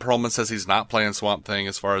 Ron Perlman says he's not playing Swamp Thing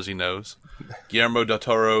as far as he knows. Guillermo del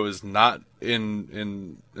Toro is not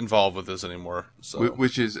involved with this anymore. So.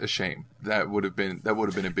 Which is a shame. That would have been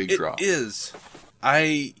a big draw. It is.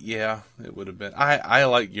 It would have been. I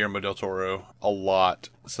like Guillermo del Toro a lot,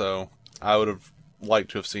 so I would have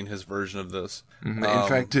liked to have seen his version of this. In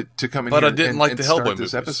fact, to come in but here I didn't like and the start Hellboy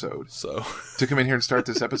this movies, episode. So to come in here and start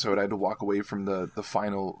this episode, I had to walk away from the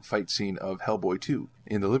final fight scene of Hellboy 2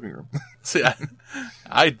 in the living room. See,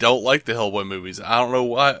 I don't like the Hellboy movies. I don't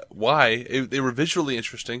know why. They were visually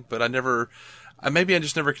interesting, but maybe I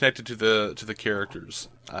just never connected to the characters.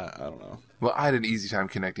 I don't know. Well, I had an easy time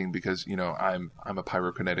connecting because I'm a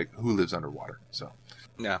pyrokinetic who lives underwater. So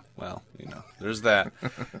yeah, well, there's that.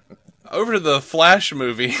 Over to the Flash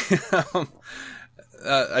movie.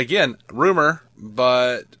 Again, rumor,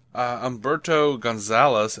 but Humberto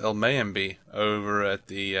Gonzalez El Mayimbe over at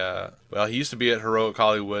the he used to be at Heroic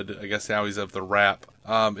Hollywood. I guess now he's of the Wrap.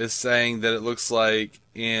 Is saying that it looks like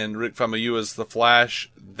in Rick Famuyiwa's The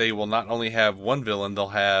Flash, they will not only have one villain, they'll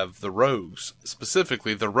have the Rogues,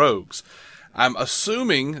 specifically the Rogues. I'm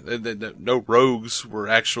assuming that no rogues were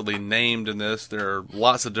actually named in this. There are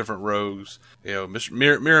lots of different rogues.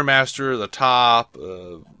 Mirror Master, the Top,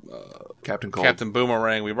 Captain Cold, Captain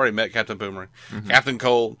Boomerang. We've already met Captain Boomerang. Captain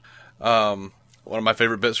Cold. One of my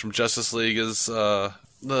favorite bits from Justice League is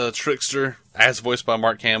the trickster, as voiced by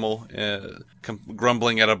Mark Hamill,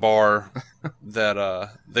 grumbling at a bar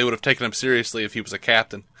that they would have taken him seriously if he was a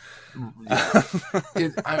captain. Yeah.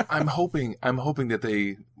 I'm hoping that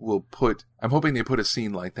they will put. I'm hoping they put a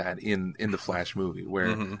scene like that in the Flash movie,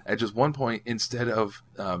 where at just one point, instead of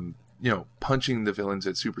punching the villains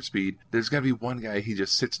at super speed, there's got to be one guy he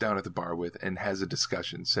just sits down at the bar with and has a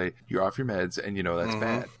discussion. Say, you're off your meds, and that's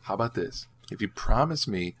bad. How about this? If you promise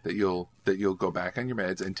me that you'll go back on your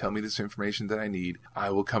meds and tell me this information that I need, I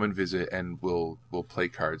will come and visit and we'll play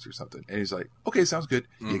cards or something. And he's like, okay, sounds good.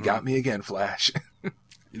 You got me again, Flash.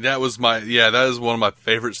 That is one of my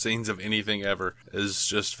favorite scenes of anything ever, is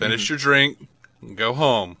just finish your drink and go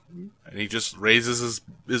home. And he just raises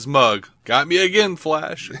his mug. Got me again,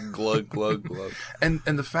 Flash. Glug, glug, glug. And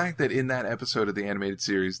the fact that in that episode of the animated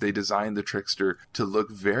series, they designed the trickster to look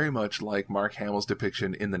very much like Mark Hamill's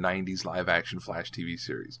depiction in the 90s live-action Flash TV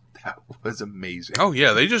series. That was amazing. Oh,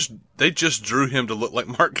 yeah. They just drew him to look like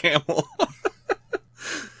Mark Hamill.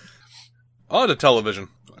 On to television.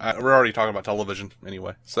 We're already talking about television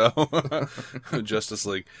anyway. So, Justice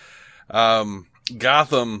League.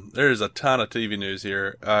 Gotham, there's a ton of TV news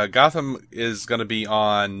here. Gotham is going to be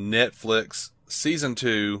on Netflix Season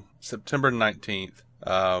 2, September 19th,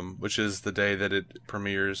 which is the day that it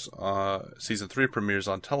premieres. Season 3 premieres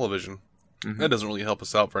on television. That doesn't really help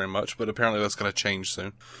us out very much, but apparently that's going to change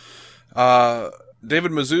soon.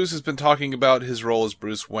 David Mazouz has been talking about his role as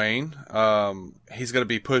Bruce Wayne. They're going to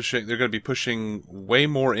be pushing way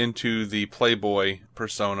more into the Playboy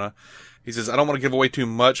persona. He says, I don't want to give away too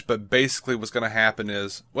much, but basically what's going to happen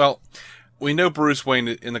is, well, we know Bruce Wayne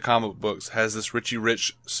in the comic books has this Richie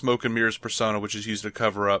Rich smoke and mirrors persona, which is used to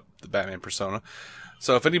cover up the Batman persona.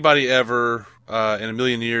 So if anybody ever, in a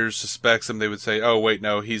million years, suspects him, they would say, oh, wait,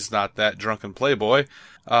 no, he's not that drunken Playboy.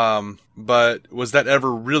 But was that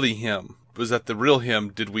ever really him? Was that the real him?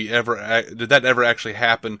 Did that ever actually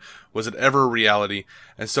happen? Was it ever a reality?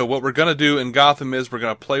 And so what we're going to do in Gotham is we're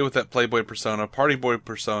going to play with that Playboy persona, Party Boy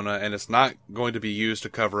persona, and it's not going to be used to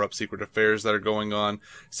cover up secret affairs that are going on,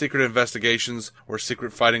 secret investigations, or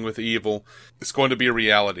secret fighting with evil. It's going to be a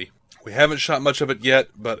reality. We haven't shot much of it yet,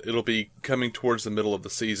 but it'll be coming towards the middle of the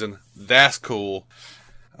season. That's cool.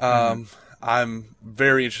 I'm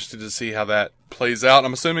very interested to see how that plays out.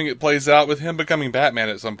 I'm assuming it plays out with him becoming Batman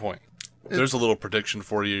at some point. There's a little prediction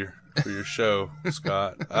for your show,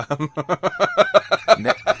 Scott.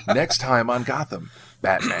 Next time on Gotham,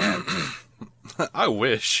 Batman. I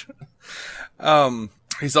wish.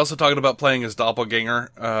 He's also talking about playing his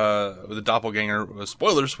doppelganger. The doppelganger,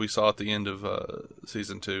 spoilers, we saw at the end of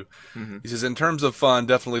season 2. He says, in terms of fun,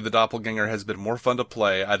 definitely the doppelganger has been more fun to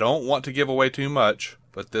play. I don't want to give away too much,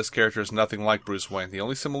 but this character is nothing like Bruce Wayne. The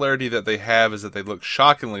only similarity that they have is that they look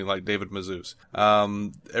shockingly like David Mazouz.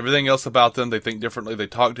 Everything else about them, they think differently, they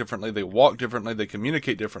talk differently, they walk differently, they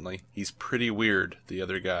communicate differently. He's pretty weird, the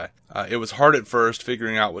other guy. It was hard at first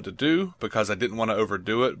figuring out what to do because I didn't want to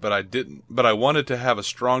overdo it, but I wanted to have a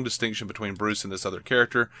strong distinction between Bruce and this other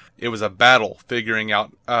character. It was a battle figuring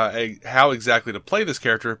out how exactly to play this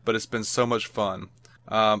character, but it's been so much fun.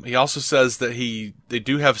 He also says that they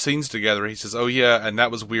do have scenes together. He says, oh yeah, and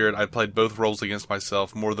that was weird. I played both roles against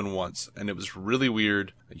myself more than once, and it was really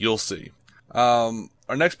weird. You'll see. Our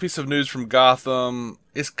next piece of news from Gotham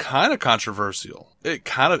is kind of controversial.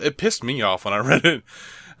 It pissed me off when I read it.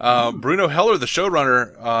 Bruno Heller, the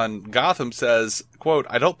showrunner on Gotham, says, quote,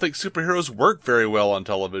 I don't think superheroes work very well on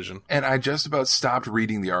television. And I just about stopped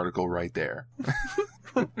reading the article right there.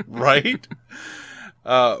 Right?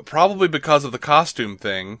 Probably because of the costume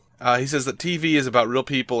thing. He says that TV is about real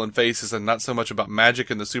people and faces and not so much about magic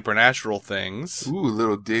and the supernatural things. Ooh,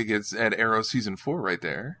 little dig at Arrow Season 4 right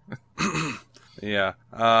there. Yeah.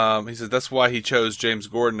 He says that's why he chose James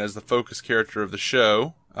Gordon as the focus character of the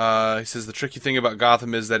show. He says the tricky thing about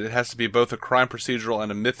Gotham is that it has to be both a crime procedural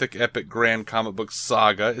and a mythic, epic, grand comic book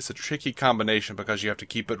saga. It's a tricky combination because you have to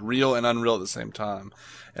keep it real and unreal at the same time.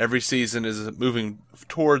 Every season is moving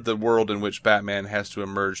toward the world in which Batman has to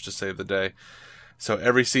emerge to save the day. So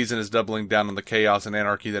every season is doubling down on the chaos and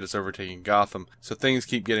anarchy that is overtaking Gotham. So things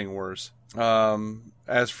keep getting worse.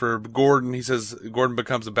 As for Gordon, he says Gordon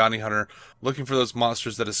becomes a bounty hunter looking for those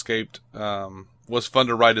monsters that escaped. Was fun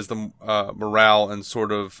to write as the morale and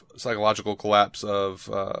sort of psychological collapse of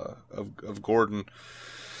Gordon.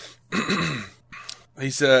 He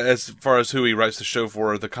said, as far as who he writes the show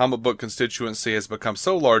for, the comic book constituency has become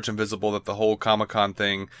so large and visible that the whole Comic-Con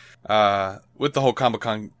thing,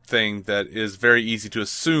 that is very easy to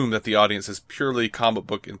assume that the audience is purely comic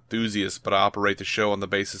book enthusiasts, but I operate the show on the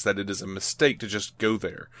basis that it is a mistake to just go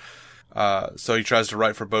there. So he tries to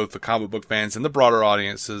write for both the comic book fans and the broader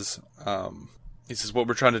audiences. He says, what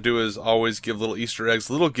we're trying to do is always give little Easter eggs,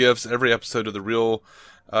 little gifts every episode of the real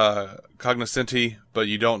cognoscenti, but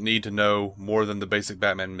you don't need to know more than the basic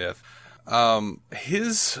Batman myth.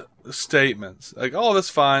 His statements, like, all that's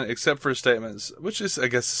fine except for his statements, which is, I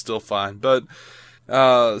guess, still fine, but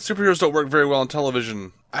superheroes don't work very well on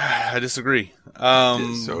television. I disagree.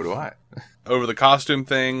 So do I. Over the costume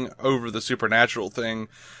thing, over the supernatural thing,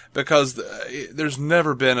 because there's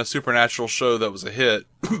never been a supernatural show that was a hit.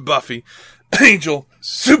 Buffy, Angel,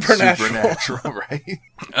 Supernatural, right?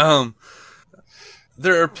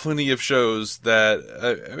 There are plenty of shows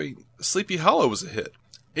that, I mean, Sleepy Hollow was a hit.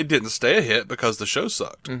 It didn't stay a hit because the show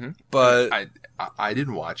sucked. Mm-hmm. But I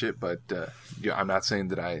didn't watch it, but I'm not saying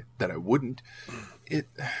that I wouldn't.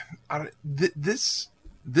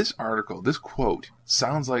 This article, this quote,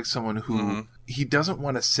 sounds like someone who he doesn't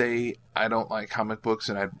want to say, I don't like comic books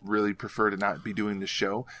and I'd really prefer to not be doing the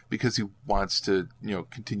show, because he wants to,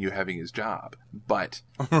 continue having his job. But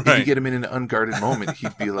if you get him in an unguarded moment,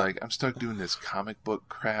 he'd be like, I'm stuck doing this comic book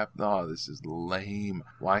crap. Oh, this is lame.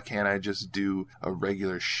 Why can't I just do a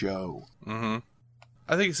regular show? Mm-hmm.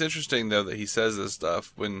 I think it's interesting, though, that he says this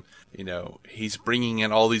stuff when, he's bringing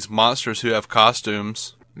in all these monsters who have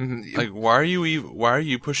costumes. Mm-hmm. Like, why are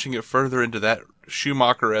you pushing it further into that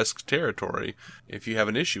Schumacher-esque territory if you have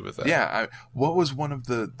an issue with that? Yeah, what was one of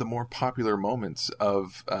the more popular moments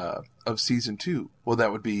of season 2? Well,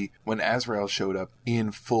 that would be when Azrael showed up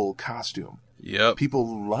in full costume. Yep.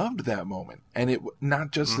 People loved that moment. And it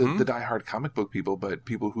not just the diehard comic book people, but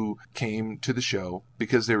people who came to the show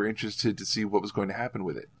because they were interested to see what was going to happen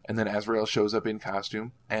with it. And then Azrael shows up in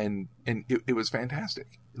costume, and it was fantastic.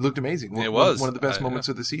 It looked amazing. It was one of the best moments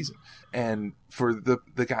of the season. And for the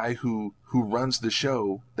guy who runs the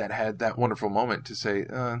show that had that wonderful moment to say,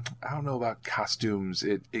 I don't know about costumes.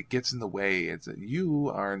 It gets in the way.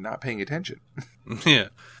 You are not paying attention. Yeah.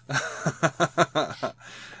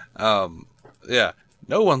 Yeah.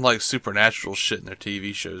 No one likes supernatural shit in their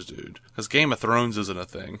TV shows, dude. Because Game of Thrones isn't a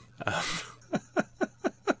thing.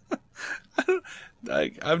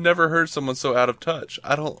 I've never heard someone so out of touch.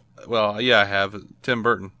 Well, yeah, I have. Tim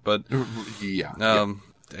Burton, but... Yeah.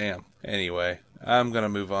 Damn. Anyway, I'm going to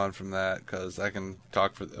move on from that, because I can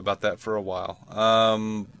talk about that for a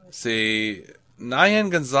while. See... Nyan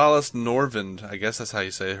Gonzalez Norvind, I guess that's how you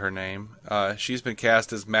say her name. She's been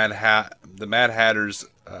cast as the Mad Hatter's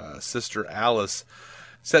sister Alice,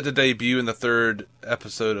 set to debut in the 3rd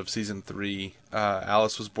episode of season 3.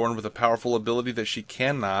 Alice was born with a powerful ability that she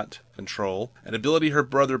cannot control, an ability her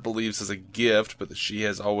brother believes is a gift, but that she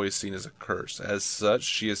has always seen as a curse. As such,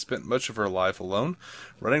 she has spent much of her life alone,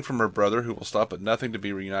 running from her brother, who will stop at nothing to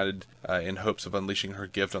be reunited in hopes of unleashing her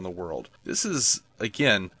gift on the world. This is,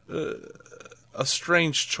 again... a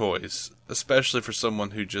strange choice, especially for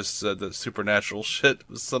someone who just said that supernatural shit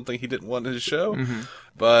was something he didn't want in his show. Mm-hmm.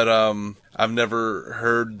 But I've never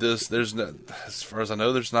heard this. There's no, as far as I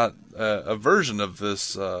know, there's not a version of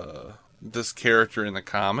this this character in the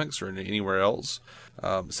comics or anywhere else.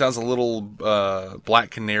 Sounds a little Black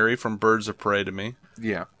Canary from Birds of Prey to me.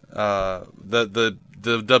 Yeah. The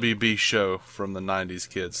WB show from the 90s,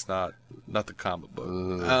 kids, not the comic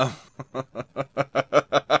book.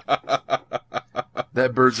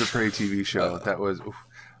 That Birds of Prey TV show, that was... Oof.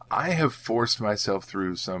 I have forced myself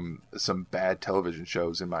through some bad television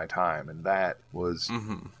shows in my time, and that was...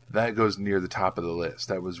 That goes near the top of the list.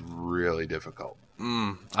 That was really difficult.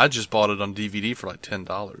 I just bought it on DVD for like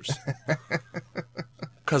 $10.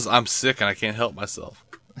 Because I'm sick and I can't help myself.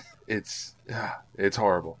 It's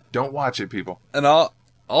horrible. Don't watch it, people. And I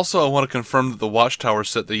want to confirm that the Watchtower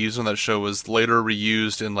set they used on that show was later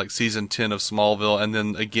reused in like season 10 of Smallville, and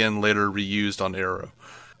then again later reused on Arrow.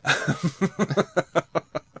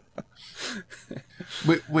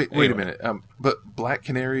 Wait a minute. But Black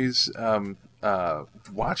Canary's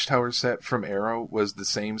Watchtower set from Arrow was the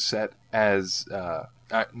same set as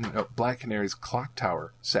Black Canary's Clock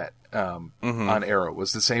Tower set on Arrow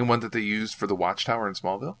was the same one that they used for the Watchtower in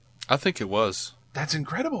Smallville? I think it was. That's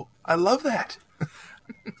incredible. I love that.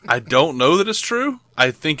 I don't know that it's true.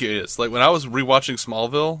 I think it is. Like, when I was rewatching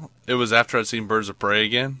Smallville, it was after I'd seen Birds of Prey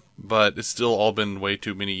again, but it's still all been way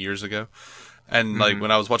too many years ago. And, like,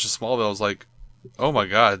 when I was watching Smallville, I was like, oh my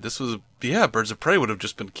god, this was... Yeah, Birds of Prey would have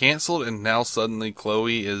just been canceled, and now suddenly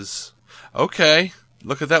Chloe is... Okay,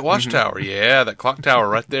 look at that Watchtower. Yeah, that clock tower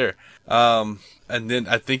right there. And then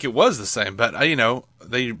I think it was the same, but, they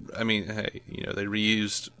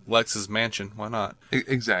reused Lex's mansion. Why not?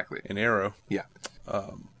 Exactly. In Arrow. Yeah.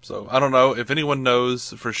 So I don't know if anyone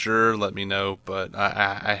knows for sure. Let me know, but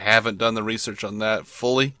I haven't done the research on that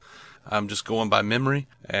fully. I'm just going by memory,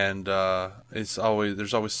 and there's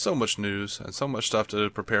always so much news and so much stuff to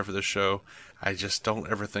prepare for this show. I just don't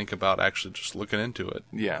ever think about actually just looking into it.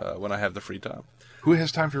 Yeah. When I have the free time. Who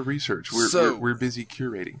has time for research? We're busy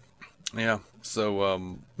curating. Yeah.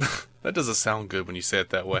 So that doesn't sound good when you say it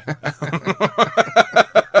that way.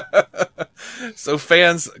 So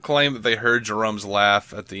fans claim that they heard Jerome's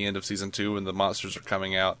laugh at the end of season 2 when the monsters are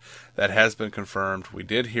coming out. That has been confirmed. We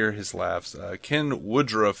did hear his laughs. Ken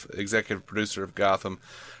Woodruff, executive producer of Gotham,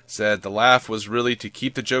 said the laugh was really to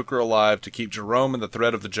keep the Joker alive, to keep Jerome and the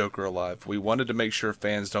threat of the Joker alive. We wanted to make sure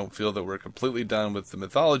fans don't feel that we're completely done with the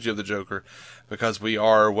mythology of the Joker, because we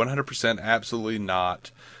are 100% absolutely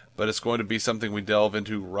not. But it's going to be something we delve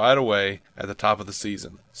into right away at the top of the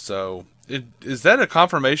season. So, is that a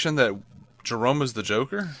confirmation that Jerome is the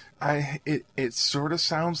Joker? It sort of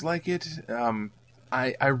sounds like it.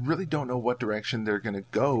 I really don't know what direction they're going to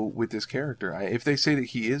go with this character. If they say that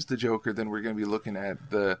he is the Joker, then we're going to be looking at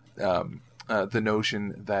the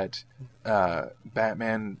notion that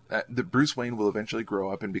Batman, that Bruce Wayne will eventually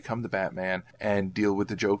grow up and become the Batman and deal with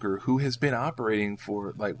the Joker, who has been operating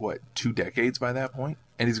for 2 decades by that point,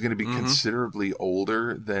 and he's going to be considerably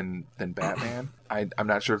older than Batman. I'm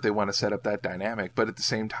not sure if they want to set up that dynamic, but at the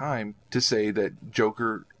same time, to say that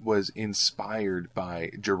Joker was inspired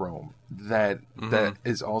by Jerome, that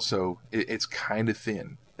is also, it's kind of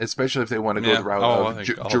thin. Especially if they want to go the route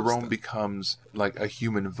of Jerome becomes like a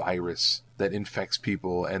human virus that infects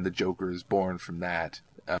people, and the Joker is born from that.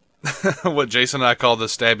 What Jason and I call the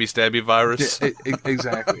stabby virus.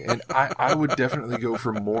 Exactly. And I would definitely go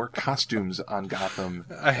for more costumes on Gotham.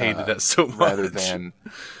 I hated that so much. Rather than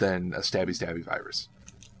a stabby virus.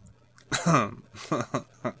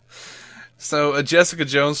 So a Jessica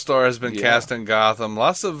Jones star has been cast in Gotham.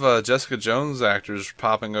 Lots of Jessica Jones actors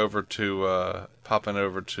popping over to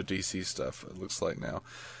DC stuff, it looks like now.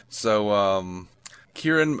 So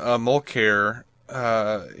Kieran Mulcair,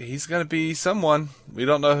 he's going to be someone. We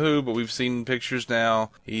don't know who, but we've seen pictures now.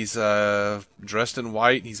 He's dressed in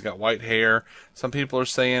white. He's got white hair. Some people are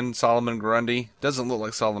saying Solomon Grundy. Doesn't look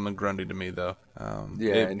like Solomon Grundy to me, though.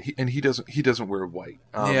 And he doesn't wear white.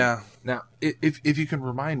 Yeah. Now, if you can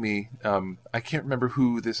remind me, I can't remember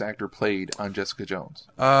who this actor played on Jessica Jones.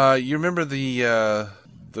 You remember the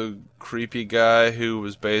creepy guy who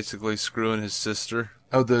was basically screwing his sister?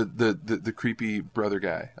 Oh, the creepy brother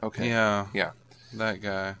guy. Okay. Yeah. That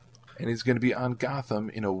guy. And he's going to be on Gotham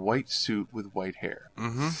in a white suit with white hair.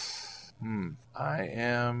 I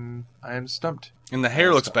am stumped. And the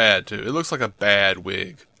hair looks bad, too. It looks like a bad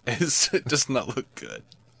wig. It does not look good.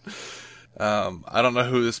 I don't know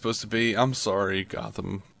who this is supposed to be. I'm sorry,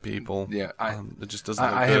 Gotham people. Yeah, it just doesn't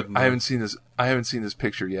look good. I haven't seen this. I haven't seen this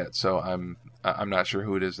picture yet, so I'm not sure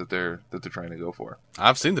who it is that they're trying to go for.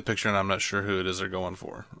 I've seen the picture, and I'm not sure who it is they're going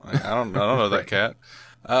for. I don't know that cat.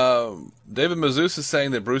 David Mazouz is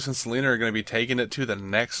saying that Bruce and Selina are going to be taking it to the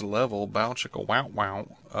next level. Bow chicka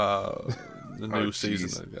wow. The new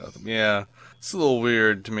season of Gotham. Yeah, it's a little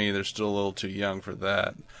weird to me. They're still a little too young for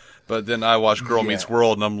that. But then I watch Girl Meets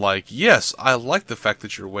World, and I'm like, yes, I like the fact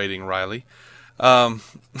that you're waiting, Riley.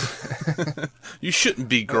 You shouldn't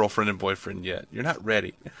be girlfriend and boyfriend yet. You're not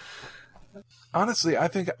ready. Honestly, I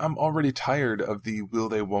think I'm already tired of the will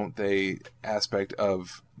they, won't they aspect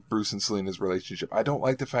of Bruce and Selina's relationship. I don't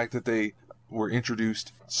like the fact that they were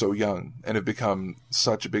introduced so young and have become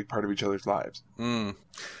such a big part of each other's lives. Well,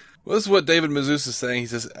 this is what David Mazouz is saying. He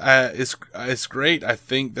says, it's great. I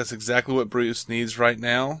think that's exactly what Bruce needs right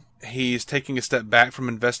now. He's taking a step back from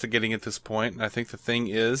investigating at this point, and I think the thing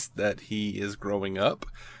is that he is growing up.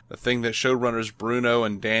 The thing that showrunners Bruno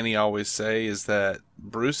and Danny always say is that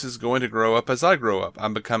Bruce is going to grow up as I grow up.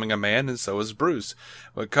 I'm becoming a man, and so is Bruce.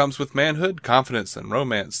 What comes with manhood, confidence, and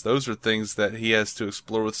romance, those are things that he has to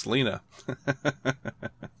explore with Selina.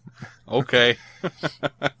 Okay.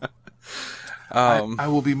 I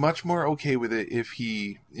will be much more okay with it if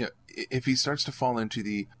he starts to fall into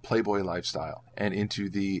the Playboy lifestyle and into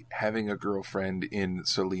the having a girlfriend in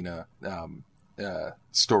Selina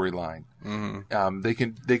storyline. They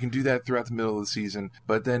can do that throughout the middle of the season,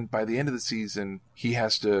 but then by the end of the season, he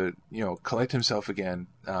has to collect himself again,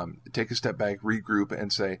 take a step back, regroup,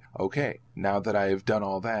 and say, okay, now that I have done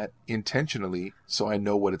all that intentionally, so I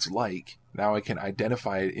know what it's like. Now I can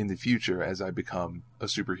identify it in the future as I become a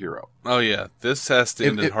superhero. Oh yeah, this has to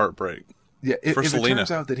end in heartbreak. Yeah, if it Selina.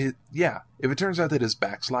 turns out that his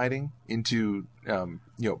backsliding into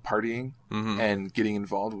partying and getting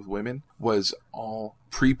involved with women was all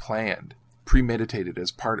pre-planned, premeditated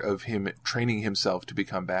as part of him training himself to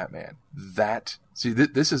become Batman.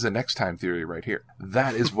 This is a next time theory right here.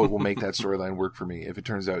 That is what will make that storyline work for me. If it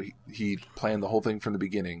turns out he planned the whole thing from the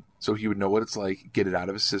beginning, so he would know what it's like, get it out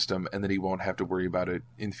of his system, and then he won't have to worry about it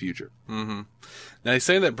in the future. Mm-hmm. Now, he's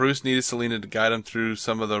saying that Bruce needed Selina to guide him through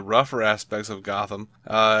some of the rougher aspects of Gotham.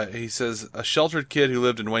 He says, a sheltered kid who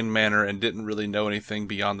lived in Wayne Manor and didn't really know anything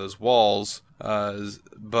beyond those walls,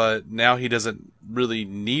 but now he doesn't really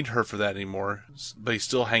need her for that anymore, but he's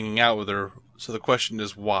still hanging out with her. So the question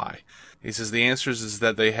is why? He says the answer is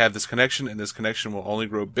that they have this connection, and this connection will only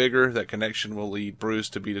grow bigger. That connection will lead Bruce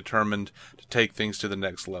to be determined to take things to the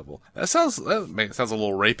next level. That sounds a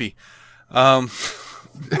little rapey.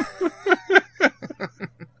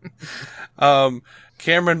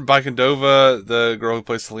 Cameron Bikendova, the girl who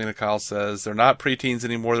plays Selina Kyle, says they're not preteens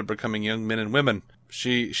anymore. They're becoming young men and women.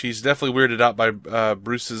 She's definitely weirded out by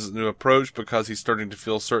Bruce's new approach because he's starting to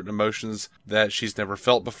feel certain emotions that she's never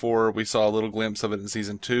felt before. We saw a little glimpse of it in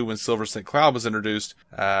season 2 when Silver St. Cloud was introduced.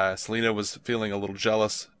 Selina was feeling a little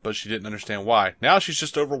jealous, but she didn't understand why. Now she's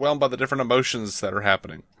just overwhelmed by the different emotions that are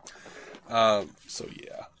happening.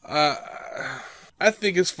 I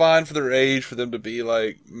think it's fine for their age for them to be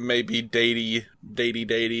like maybe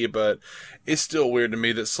datey, but it's still weird to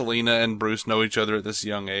me that Selina and Bruce know each other at this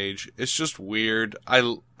young age. It's just weird.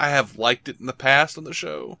 I have liked it in the past on the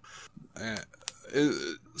show.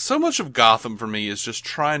 So much of Gotham for me is just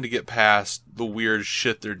trying to get past the weird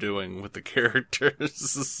shit they're doing with the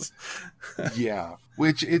characters. Yeah,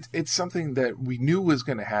 which it's something that we knew was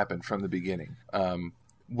going to happen from the beginning.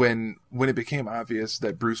 When it became obvious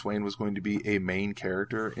that Bruce Wayne was going to be a main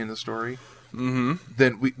character in the story,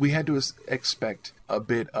 then we had to expect a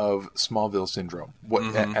bit of Smallville syndrome,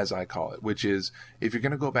 as I call it, which is if you're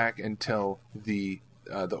going to go back and tell the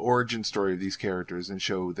origin story of these characters and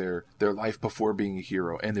show their life before being a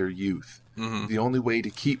hero and their youth, the only way to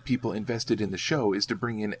keep people invested in the show is to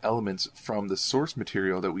bring in elements from the source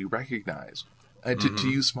material that we recognize. To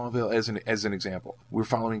use Smallville as an example, we're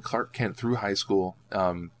following Clark Kent through high school,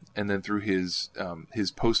 and then through his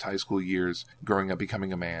post high school years, growing up,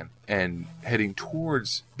 becoming a man, and heading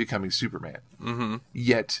towards becoming Superman.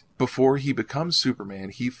 Yet before he becomes Superman,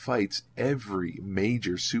 he fights every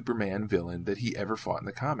major Superman villain that he ever fought in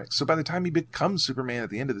the comics. So by the time he becomes Superman at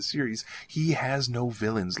the end of the series, he has no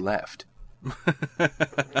villains left.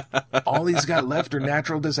 All he's got left are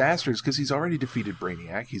natural disasters because he's already defeated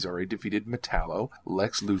Brainiac, he's already defeated Metallo,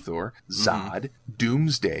 Lex Luthor, Zod,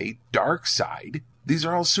 Doomsday, Darkseid. These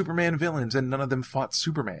are all Superman villains, and none of them fought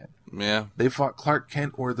Superman. Yeah, they fought Clark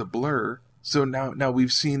Kent or the Blur. So now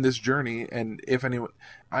we've seen this journey, and if anyone,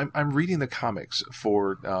 I'm reading the comics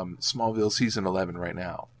for Smallville season 11 right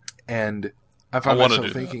now, and I found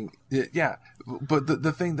myself thinking, yeah, but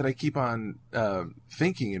the thing that I keep on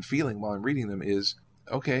thinking and feeling while I'm reading them is,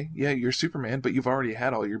 okay, yeah, you're Superman, but you've already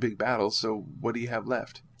had all your big battles, so what do you have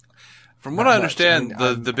left? From what I understand,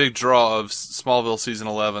 the big draw of Smallville season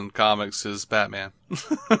 11 comics is Batman.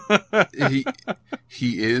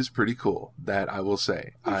 he is pretty cool, that I will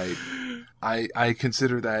say. I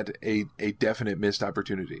consider that a definite missed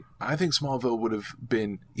opportunity. I think Smallville would have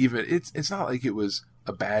been even. It's not like it was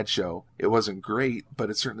a bad show. It wasn't great, but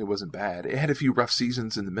it certainly wasn't bad. It had a few rough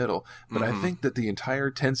seasons in the middle, but I think that the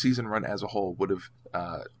entire 10-season run as a whole would have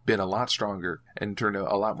been a lot stronger and turned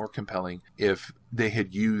out a lot more compelling if they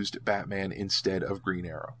had used Batman instead of Green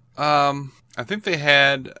Arrow. I think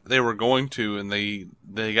they were going to, and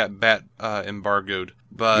they got Bat embargoed,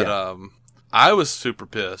 but yeah. I was super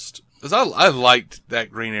pissed. Because I liked that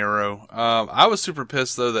Green Arrow. I was super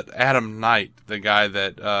pissed, though, that Adam Knight, the guy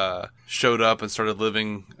that showed up and started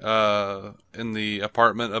living in the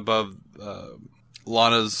apartment above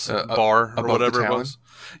Lana's bar or whatever it was.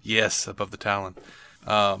 Yes, above the Talon.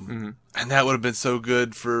 And that would have been so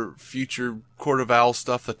good for future Court of Owls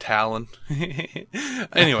stuff, the Talon.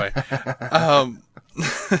 Anyway.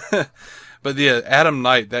 But yeah, Adam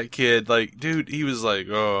Knight, that kid, like, dude, he was like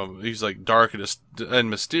dark and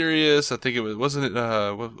mysterious. I think it wasn't it,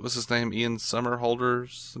 what was his name? Ian Somerhalder?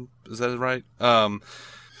 Is that right? God,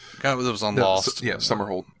 it was on Lost. Yeah,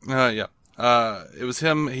 Somerhalder. Yeah. It was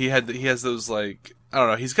him. He has those, like, I don't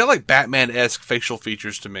know. He's got like Batman-esque facial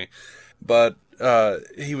features to me. But,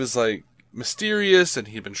 he was like mysterious and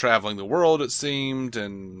he'd been traveling the world, it seemed,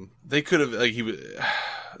 and they could have, like,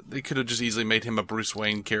 they could have just easily made him a Bruce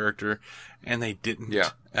Wayne character, and they didn't.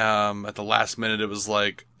 Yeah. At the last minute, it was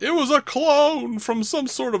like, it was a clone from some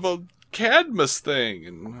sort of a Cadmus thing,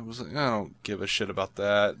 and I was like, I don't give a shit about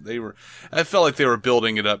that. I felt like they were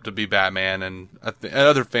building it up to be Batman, and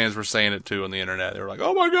other fans were saying it too on the internet. They were like,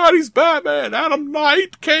 oh my god, he's Batman, Adam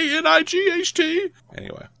Knight, Knight.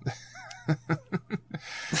 Anyway.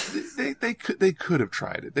 They could have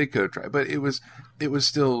tried it. They could have tried, but it was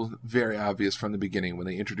still very obvious from the beginning when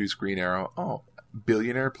they introduced Green Arrow. Oh,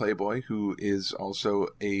 billionaire playboy who is also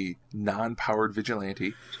a non-powered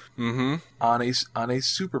vigilante on a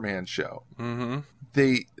Superman show. Mm-hmm.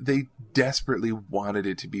 They desperately wanted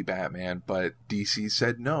it to be Batman, but DC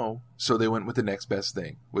said no, so they went with the next best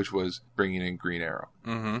thing, which was bringing in Green Arrow.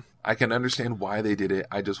 Mm-hmm. I can understand why they did it.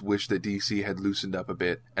 I just wish that DC had loosened up a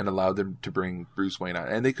bit and allowed them to bring Bruce Wayne on.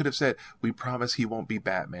 And they could have said, we promise he won't be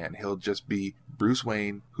Batman. He'll just be Bruce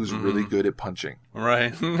Wayne, who's really good at punching.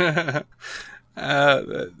 Right.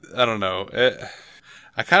 I don't know.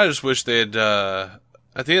 I kind of just wish they'd...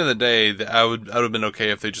 at the end of the day, I would have been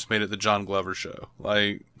okay if they just made it the John Glover show.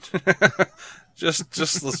 Like, let's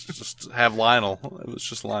just have Lionel. It was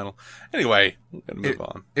just Lionel. Anyway, we're gonna move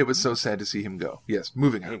on. It was so sad to see him go. Yes,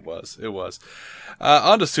 moving on. It was.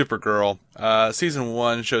 On to Supergirl. Season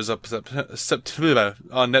 1 shows up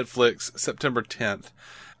on Netflix September 10th.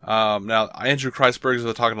 Now, Andrew Kreisberg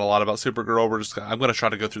is talking a lot about Supergirl. I'm going to try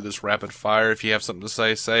to go through this rapid fire. If you have something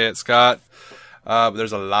to say it, Scott. But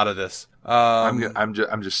there's a lot of this. I'm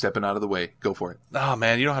just stepping out of the way. Go for it. Oh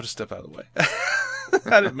man, you don't have to step out of the way.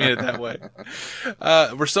 I didn't mean it that way.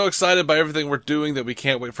 We're so excited by everything we're doing that we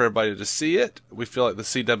can't wait for everybody to see it. We feel like the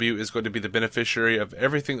CW is going to be the beneficiary of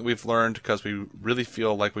everything that we've learned because we really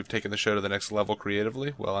feel like we've taken the show to the next level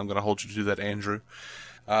creatively. Well, I'm going to hold you to that, Andrew.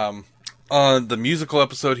 On the musical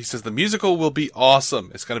episode, he says the musical will be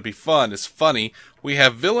awesome. It's going to be fun. It's funny. We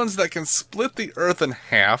have villains that can split the earth in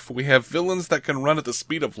half. We have villains that can run at the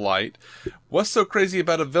speed of light. What's so crazy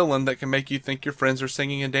about a villain that can make you think your friends are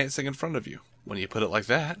singing and dancing in front of you? When you put it like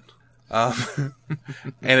that. And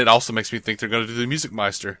it also makes me think they're going to do the Music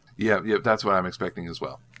Meister. Yeah, that's what I'm expecting as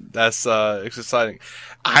well. That's exciting.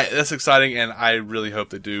 That's exciting, and I really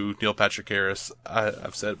hope they do Neil Patrick Harris.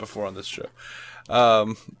 I've said it before on this show.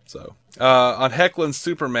 On Hecklin's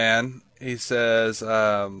Superman, he says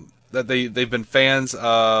that they've been fans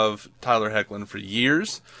of Tyler Hoechlin for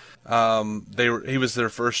years. He was their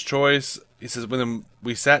first choice. He says when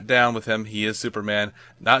we sat down with him, he is Superman,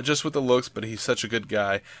 not just with the looks, but he's such a good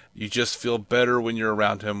guy. You just feel better when you're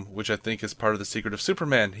around him, which I think is part of the secret of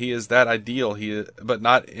Superman. He is that ideal, but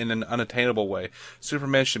not in an unattainable way.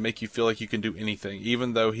 Superman should make you feel like you can do anything,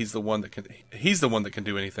 even though he's the one that can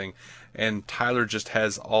do anything. And Tyler just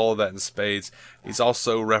has all of that in spades. He's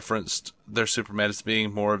also referenced their Superman as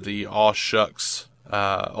being more of the aw shucks,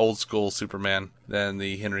 old school Superman than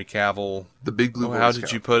the Henry Cavill. The big blue. How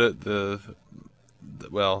did you put it?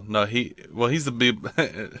 He's the big.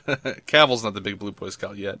 Cavill's not the big blue Boy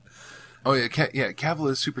Scout yet. Oh yeah, Cavill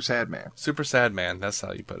is Super Sad Man. Super Sad Man. That's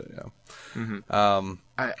how you put it. Yeah. Mm-hmm.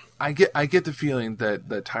 I get the feeling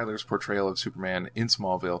that Tyler's portrayal of Superman in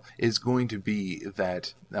Smallville is going to be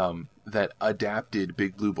that adapted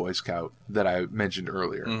big blue Boy Scout that I mentioned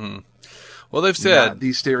earlier. Mm-hmm. Well, they've said not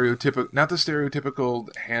the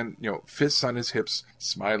stereotypical hand, fists on his hips,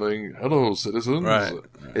 smiling, "Hello, citizens." Right.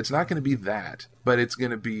 It's not going to be that, but it's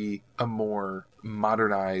going to be a more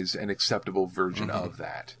modernized and acceptable version of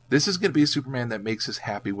that. This is going to be a Superman that makes us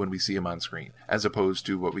happy when we see him on screen, as opposed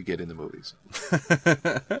to what we get in the movies.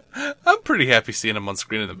 I'm pretty happy seeing him on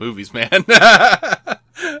screen in the movies, man.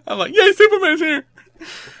 I'm like, yay, Superman's here.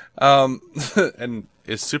 And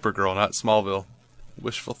it's Supergirl, not Smallville.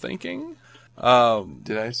 Wishful thinking.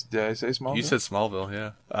 Did I say Smallville? You said Smallville,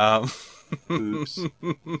 yeah. Oops.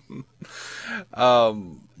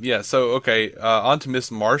 Yeah, so, okay, on to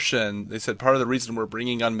Miss Martian. They said part of the reason we're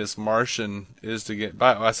bringing on Miss Martian is to get...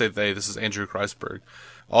 I say they, this is Andrew Kreisberg.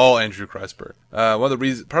 All Andrew Kreisberg.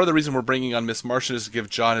 Part of the reason we're bringing on Miss Martian is to give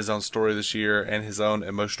John his own story this year and his own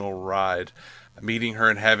emotional ride. Meeting her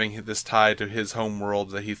and having this tie to his home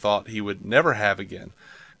world that he thought he would never have again.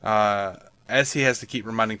 As he has to keep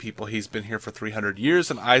reminding people he's been here for 300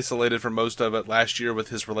 years and isolated for most of it. Last year with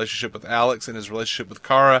his relationship with Alex and his relationship with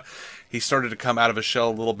Kara, he started to come out of his shell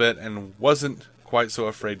a little bit and wasn't quite so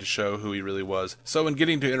afraid to show who he really was. So in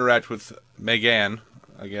getting to interact with Megan,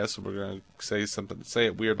 I guess we're going to say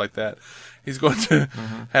it weird like that, he's going to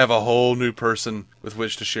have a whole new person with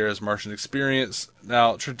which to share his Martian experience.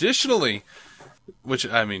 Now, traditionally,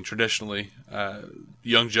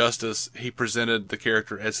 Young Justice, he presented the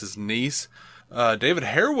character as his niece. David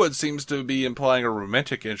Harewood seems to be implying a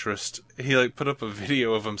romantic interest. He put up a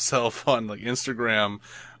video of himself on Instagram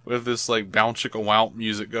with this bounce chicka wow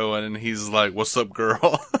music going, and he's like, "What's up,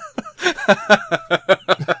 girl?"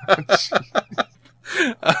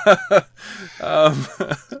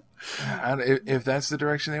 If that's the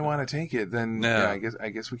direction they want to take it, then I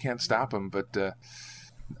guess we can't stop them. But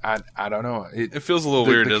I don't know. It feels a little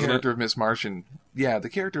weird, doesn't it? The character of Miss Martian yeah, the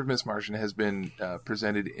character of Miss Martian has been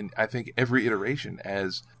presented in, I think, every iteration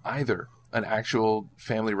as either an actual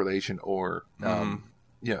family relation or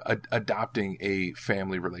adopting a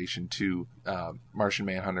family relation to Martian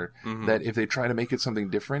Manhunter. That if they try to make it something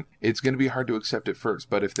different, it's going to be hard to accept at first.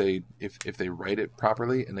 But if they write it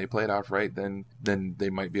properly and they play it out right, then they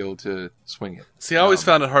might be able to swing it. See, I always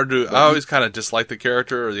found it hard to. I always kind of disliked the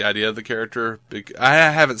character or the idea of the character. I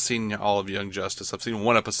haven't seen all of Young Justice. I've seen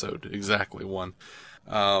one episode, exactly one.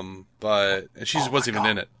 But she wasn't even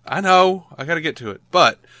in it. I know. I got to get to it,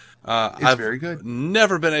 but. It's very good.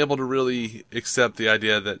 Never been able to really accept the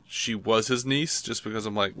idea that she was his niece, just because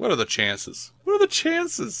I'm like, what are the chances? What are the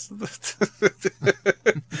chances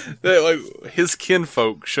that like his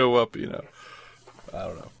kinfolk show up? I don't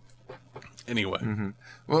know. Anyway,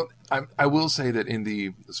 well, I will say that in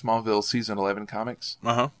the Smallville season 11 comics,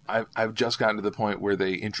 I've just gotten to the point where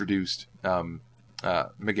they introduced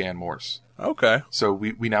McGann Morse. Okay. So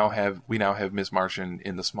we now have Miss Martian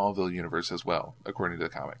in the Smallville universe as well, according to the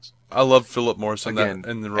comics. I love Philip Morris in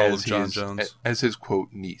the role of John his, Jones as his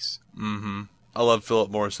quote niece. I love Philip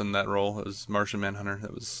Morris in that role as Martian Manhunter.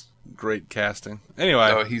 That was great casting. Anyway,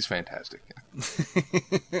 oh, he's fantastic.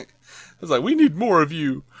 I was like, we need more of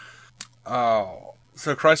you. Oh.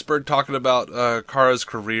 So Kreisberg talking about Kara's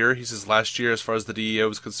career. He says last year, as far as the DEO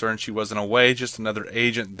was concerned, she wasn't away, just another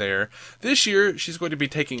agent there. This year, she's going to be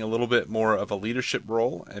taking a little bit more of a leadership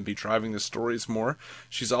role and be driving the stories more.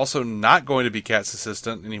 She's also not going to be Kat's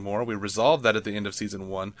assistant anymore. We resolved that at the end of Season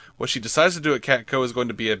 1. What she decides to do at Catco is going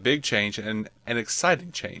to be a big change and an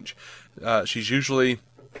exciting change. She's usually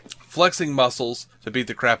flexing muscles to beat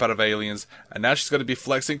the crap out of aliens, and now she's going to be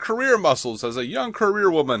flexing career muscles as a young career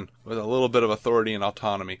woman with a little bit of authority and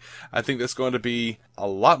autonomy. I think that's going to be a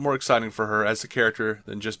lot more exciting for her as a character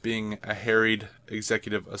than just being a harried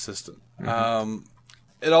executive assistant.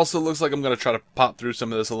 It also looks like I'm going to try to pop through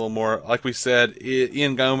some of this a little more. Like we said,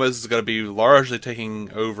 Ian Gomez is going to be largely taking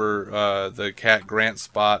over the Kat Grant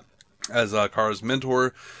spot as Kara's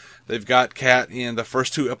mentor. They've got Kat in the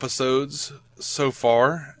first 2 episodes so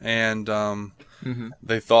far, and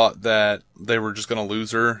they thought that they were just going to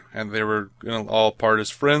lose her, and they were going to all part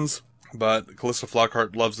as friends. But Calista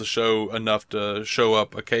Flockhart loves the show enough to show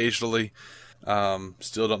up occasionally.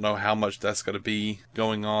 Still don't know how much that's going to be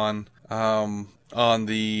going on. On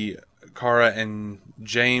the Kara and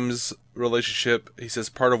James relationship, he says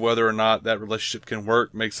part of whether or not that relationship can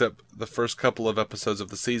work makes up the first couple of episodes of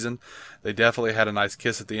the season. They definitely had a nice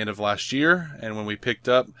kiss at the end of last year, and when we pick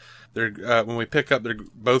up, they're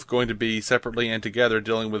both going to be separately and together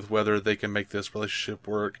dealing with whether they can make this relationship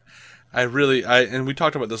work. And we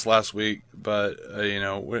talked about this last week, but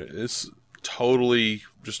it's totally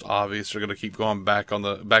just obvious they're going to keep going back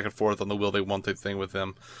and forth on the will they want they thing with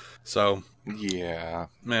them. So yeah,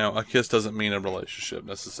 a kiss doesn't mean a relationship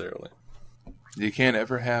necessarily. You can't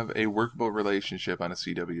ever have a workable relationship on a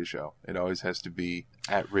CW show. It always has to be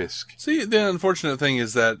at risk. See, the unfortunate thing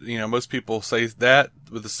is that, most people say that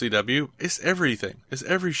with the CW. It's everything. It's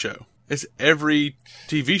every show. It's every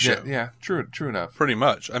TV show. Yeah, true enough. Pretty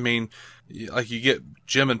much. I mean, like you get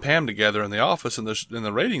Jim and Pam together in the office and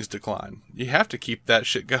the ratings decline. You have to keep that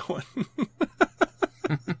shit going.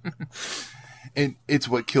 And it's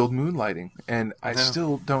what killed Moonlighting. And I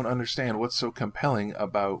still don't understand what's so compelling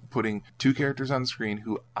about putting 2 characters on screen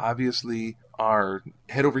who obviously are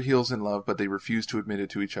head over heels in love, but they refuse to admit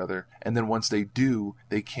it to each other. And then once they do,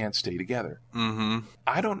 they can't stay together.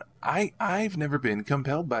 I've never been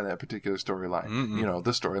compelled by that particular storyline.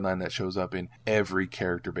 The storyline that shows up in every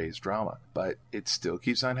character-based drama. But it still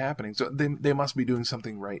keeps on happening. So they must be doing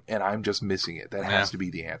something right, and I'm just missing it. That has to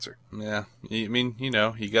be the answer. Yeah. I mean, you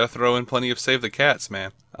got to throw in plenty of Save the Cats,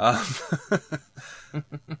 man.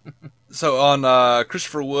 So on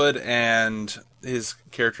Christopher Wood and his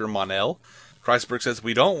character Mon-El, Kreisberg says,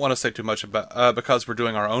 we don't want to say too much about because we're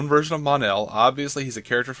doing our own version of Mon-El. Obviously, he's a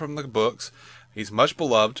character from the books. He's much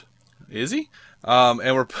beloved. Is he?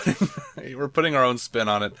 And we're putting our own spin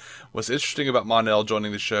on it. What's interesting about Mon-El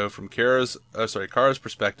joining the show from Kara's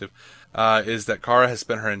perspective is that Kara has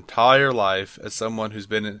spent her entire life as someone who's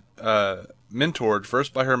been mentored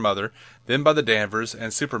first by her mother, then by the Danvers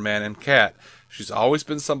and Superman and Kat. She's always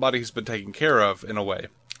been somebody who's been taken care of in a way.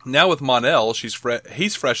 Now with Mon-El,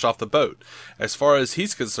 he's fresh off the boat. As far as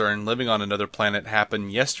he's concerned, living on another planet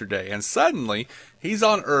happened yesterday, and suddenly He's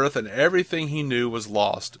on Earth and everything he knew was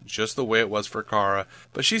lost, just the way it was for Kara.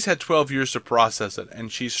 But she's had 12 years to process it,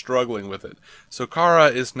 and she's struggling with it. So Kara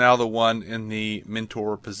is now the one in the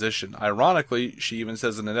mentor position. Ironically, she even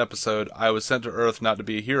says in an episode, I was sent to Earth not to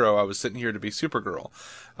be a hero, I was sent here to be Supergirl.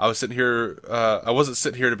 I wasn't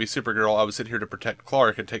sent here to be Supergirl, I was sent here to protect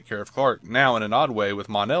Clark and take care of Clark. Now, in an odd way, with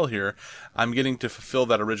Mon-El here, I'm getting to fulfill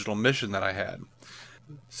that original mission that I had.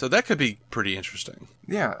 So that could be pretty interesting.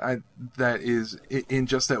 Yeah, that is, in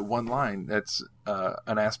just that one line, that's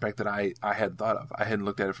an aspect that I hadn't thought of. I hadn't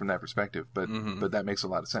looked at it from that perspective, but that makes a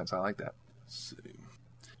lot of sense. I like that. Let's see.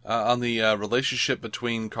 On the relationship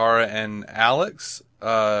between Kara and Alex,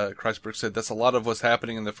 Kreisberg said that's a lot of what's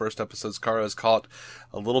happening in the first episodes. Kara is caught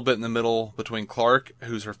a little bit in the middle between Clark,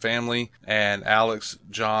 who's her family, and Alex,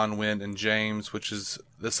 John, Wynn, and James, which is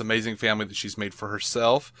this amazing family that she's made for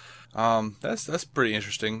herself. That's pretty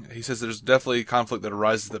interesting. He says there's definitely conflict that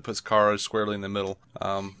arises that puts Kara squarely in the middle.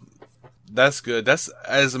 That's good. That's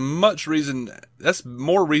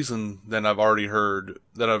more reason than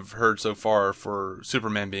I've heard so far for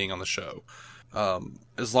Superman being on the show.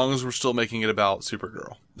 As long as we're still making it about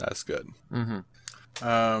Supergirl, that's good.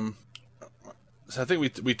 So I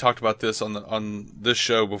think we talked about this on this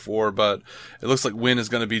show before, but it looks like Wynn is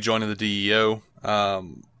going to be joining the DEO.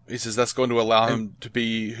 He says that's going to allow him to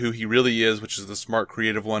be who he really is, which is the smart,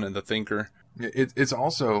 creative one and the thinker. It's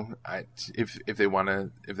also, if they want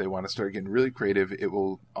to start getting really creative, it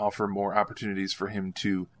will offer more opportunities for him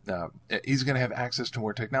to. He's going to have access to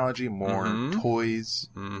more technology, more toys,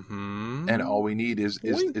 and all we need is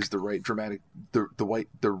the right dramatic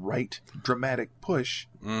right dramatic push,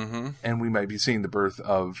 and we might be seeing the birth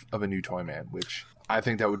of a new Toyman, which I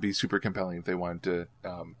think that would be super compelling if they wanted to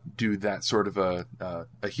do that sort of a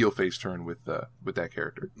heel face turn with that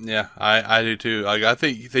character. Yeah, I do too. I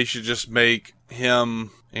think they should just make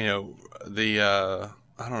him, the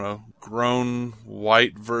I don't know, grown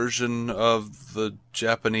white version of the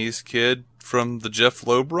Japanese kid from the Jeff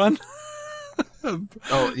Loeb run.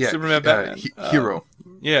 Oh yeah, Superman Batman Hero.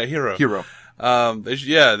 Yeah, Hero. He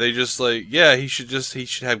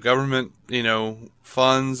should have government,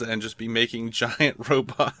 funds and just be making giant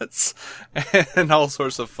robots and all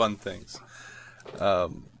sorts of fun things. That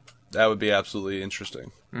would be absolutely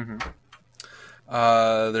interesting. They're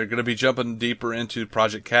going to be jumping deeper into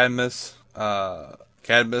Project Cadmus.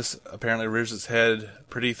 Cadmus apparently rears its head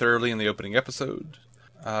pretty thoroughly in the opening episode.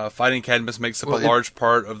 Fighting Cadmus makes up a large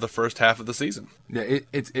part of the first half of the season. Yeah,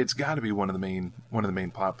 it's got to be one of the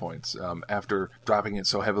main plot points. After dropping it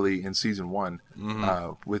so heavily in season 1,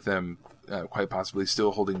 with them quite possibly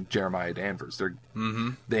still holding Jeremiah Danvers,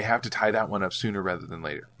 they have to tie that one up sooner rather than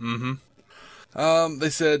later. They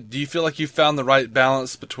said, "Do you feel like you found the right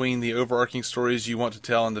balance between the overarching stories you want to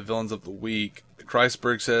tell and the villains of the week?"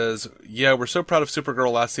 Kreisberg says, "Yeah, we're so proud of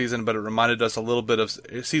Supergirl last season, but it reminded us a little bit of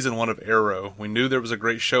season 1 of Arrow. We knew there was a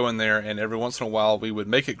great show in there, and every once in a while we would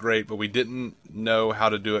make it great, but we didn't know how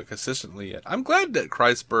to do it consistently yet." I'm glad that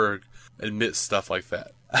Kreisberg admits stuff like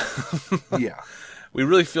that. Yeah. We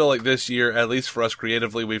really feel like this year, at least for us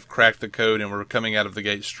creatively, we've cracked the code and we're coming out of the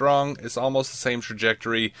gate strong. It's almost the same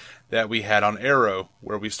trajectory that we had on Arrow,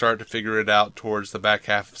 where we start to figure it out towards the back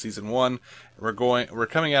half of season 1. We're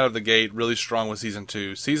coming out of the gate really strong with season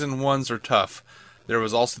 2. Season 1s are tough. There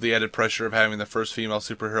was also the added pressure of having the first female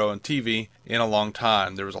superhero on TV in a long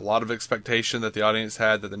time. There was a lot of expectation that the audience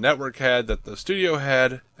had, that the network had, that the studio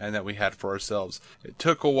had, and that we had for ourselves. It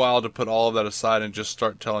took a while to put all of that aside and just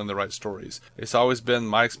start telling the right stories. It's always been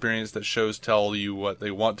my experience that shows tell you what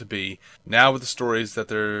they want to be. Now with the stories that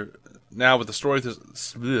they're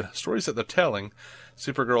telling,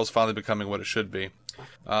 Supergirl is finally becoming what it should be.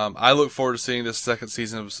 I look forward to seeing this second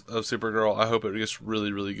season of Supergirl. I hope it gets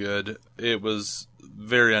really, really good. It was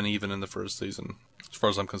very uneven in the first season, as far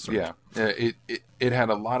as I'm concerned. Yeah, it had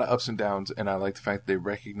a lot of ups and downs, and I like the fact that they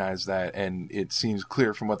recognize that, and it seems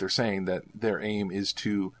clear from what they're saying that their aim is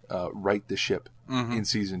to right the ship in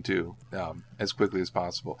season 2 as quickly as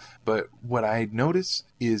possible. But what I notice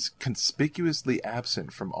is conspicuously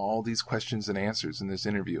absent from all these questions and answers in this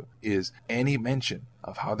interview is any mention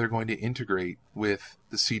of how they're going to integrate with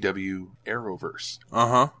the CW Arrowverse.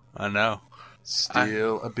 I know.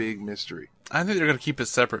 Still a big mystery. I think they're going to keep it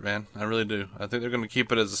separate, man. I really do. I think they're going to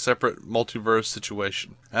keep it as a separate multiverse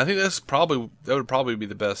situation. And I think that would probably be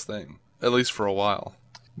the best thing, at least for a while.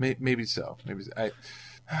 Maybe so.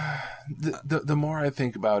 The more I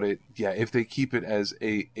think about it, yeah, if they keep it as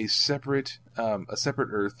a separate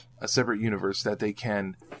Earth, a separate universe that they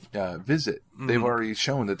can visit, they've already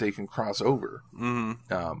shown that they can cross over.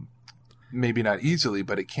 Maybe not easily,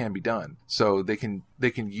 but it can be done. So they can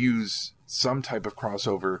use some type of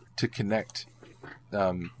crossover to connect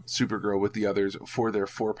Supergirl with the others for their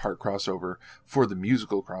 4-part crossover, for the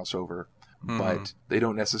musical crossover, but they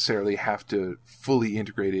don't necessarily have to fully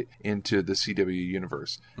integrate it into the CW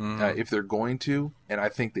universe. If they're going to, and I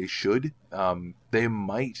think they should, they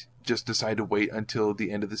might just decide to wait until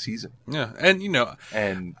the end of the season. Yeah,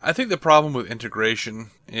 and I think the problem with integration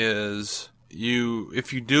is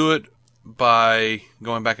if you do it by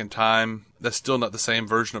going back in time, that's still not the same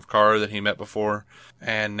version of Kara that he met before,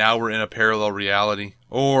 and now we're in a parallel reality.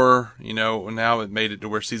 Or, now it made it to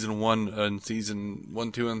where season 1 and season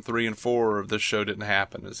 1, 2, and 3 and 4 of this show didn't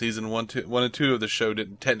happen. And season 1 and 2 of the show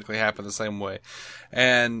didn't technically happen the same way.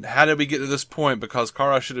 And how did we get to this point? Because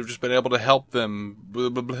Kara should have just been able to help them. Blah,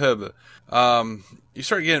 blah, blah, blah. You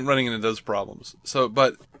start running into those problems.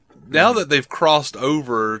 But now that they've crossed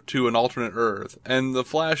over to an alternate Earth, and the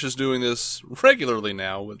Flash is doing this regularly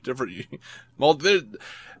now with different,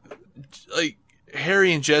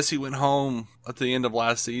 Harry and Jesse went home at the end of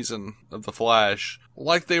last season of The Flash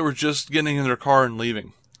like they were just getting in their car and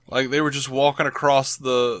leaving. Like they were just walking across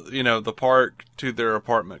the park to their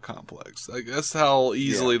apartment complex. Like that's how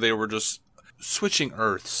easily they were just switching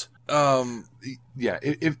Earths.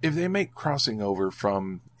 If they make crossing over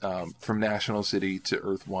from National City to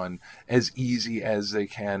Earth 1 as easy as they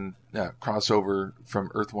can cross over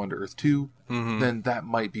from Earth 1 to Earth 2, then that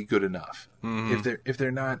might be good enough. If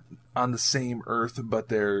they're not on the same Earth, but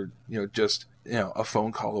they're just a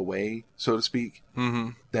phone call away, so to speak,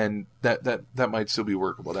 then that might still be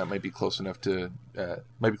workable. That might be close enough to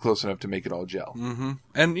make it all gel.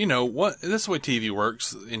 And this is the way TV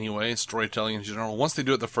works anyway. Storytelling in general. Once they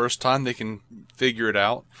do it the first time, they can figure it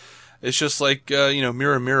out. It's just like,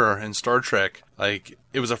 Mirror Mirror in Star Trek. Like,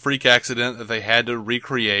 it was a freak accident that they had to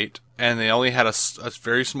recreate, and they only had a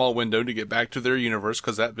very small window to get back to their universe,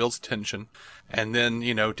 because that builds tension. And then,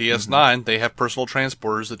 DS9, they have personal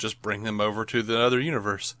transporters that just bring them over to the other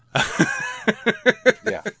universe.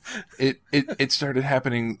 Yeah. It started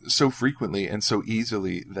happening so frequently and so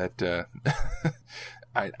easily that,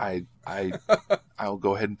 I'll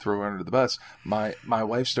go ahead and throw her under the bus. My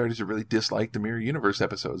wife started to really dislike the Mirror Universe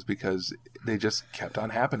episodes because they just kept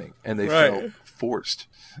on happening and they felt forced.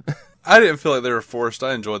 I didn't feel like they were forced.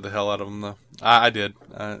 I enjoyed the hell out of them though. I did.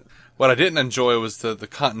 What I didn't enjoy was the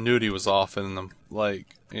continuity was off in them. Like,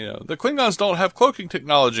 the Klingons don't have cloaking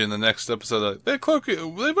technology in the next episode. They've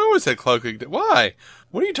always had cloaking. Why?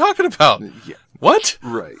 What are you talking about? Yeah. What?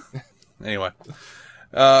 Right. Anyway.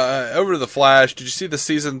 Over to The Flash, did you see the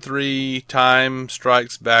season 3 Time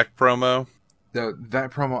Strikes Back promo? That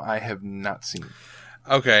promo I have not seen.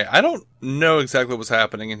 Okay, I don't know exactly what's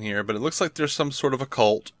happening in here, but it looks like there's some sort of a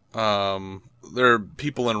cult. There are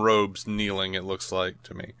people in robes kneeling, it looks like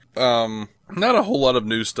to me. Not a whole lot of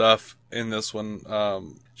new stuff in this one.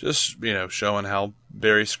 Just, showing how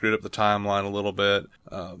Barry screwed up the timeline a little bit.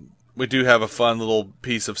 We do have a fun little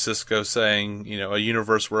piece of Cisco saying, a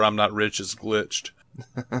universe where I'm not rich is glitched.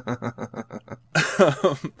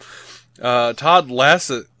 Todd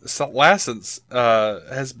Lassence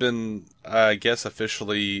has been, I guess,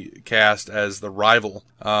 officially cast as the rival.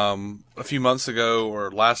 A few months ago, or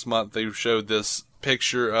last month, they showed this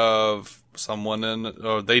picture of someone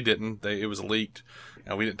they didn't. It was leaked,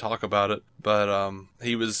 and we didn't talk about it. But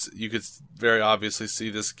you could very obviously see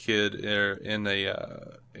this kid in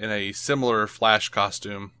a similar Flash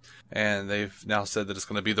costume. And they've now said that it's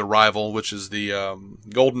going to be the rival, which is the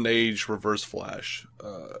Golden Age Reverse Flash,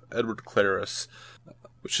 Edward Claris,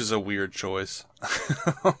 which is a weird choice.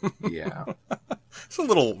 Yeah. It's a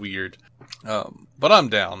little weird. But I'm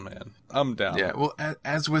down, man. I'm down. Yeah, well,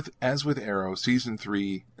 as with Arrow, season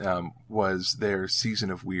 3 was their season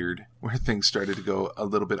of weird, where things started to go a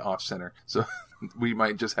little bit off-center. So we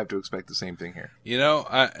might just have to expect the same thing here.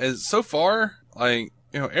 So far,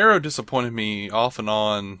 Arrow disappointed me off and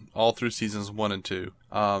on all through seasons 1 and 2.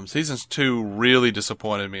 Seasons 2 really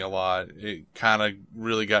disappointed me a lot. It kind of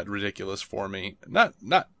really got ridiculous for me. Not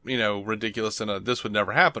ridiculous in a this would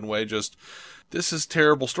never happen way, just this is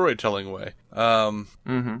terrible storytelling way.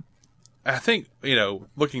 I think,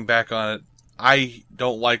 looking back on it, I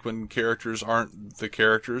don't like when characters aren't the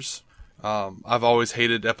characters. I've always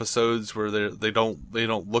hated episodes where they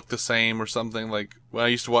don't look the same or something. Like when I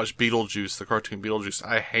used to watch Beetlejuice, the cartoon Beetlejuice,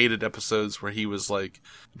 I hated episodes where he was like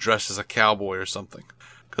dressed as a cowboy or something.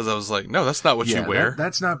 Because I was like, no, that's not what you wear.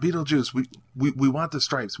 That's not Beetlejuice. We want the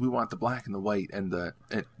stripes. We want the black and the white and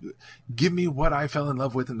give me what I fell in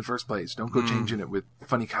love with in the first place. Don't go changing it with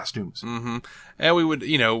funny costumes. Mm-hmm. And we would,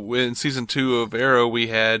 in season 2 of Arrow, we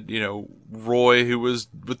had, Roy who was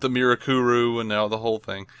with the Mirakuru and now the whole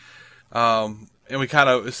thing. And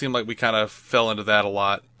it seemed like we kind of fell into that a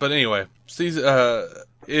lot. But anyway,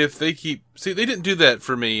 if they keep... See, they didn't do that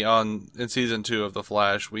for me in season 2 of The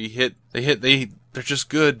Flash. They're just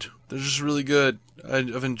good. They're just really good.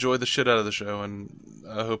 I've enjoyed the shit out of the show, and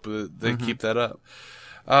I hope that they keep that up.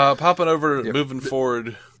 Popping over, moving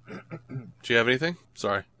forward. Do you have anything?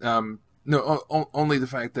 Sorry. No, only the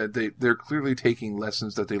fact that they're clearly taking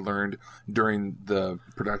lessons that they learned during the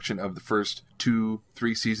production of the first 2-3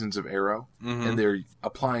 seasons of Arrow, and they're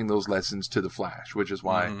applying those lessons to The Flash, which is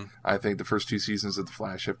why I think the first 2 seasons of The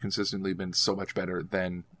Flash have consistently been so much better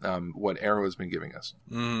than what Arrow has been giving us.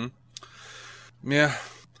 Yeah.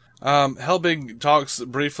 Helbig talks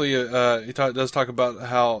briefly, does talk about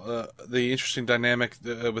how the interesting dynamic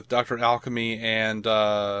with Dr. Alchemy and...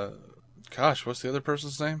 Gosh, what's the other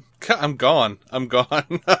person's name? I'm gone.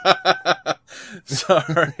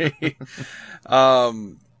 Sorry.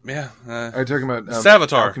 Yeah. Are you talking about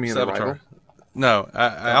Savitar? Alchemy and Arrival? No,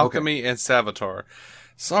 Alchemy and Savitar.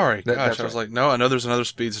 Sorry. Gosh, I was like, no, I know there's another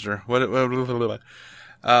speedster. What?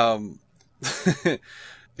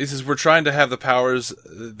 He says, we're trying to have the powers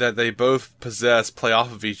that they both possess play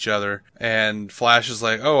off of each other. And Flash is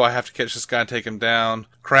like, oh, I have to catch this guy and take him down.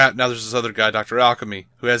 Crap, now there's this other guy, Dr. Alchemy,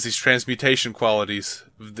 who has these transmutation qualities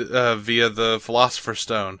via the Philosopher's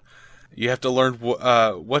Stone. You have to learn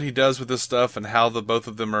what he does with this stuff and how the both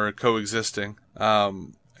of them are coexisting.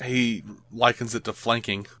 He likens it to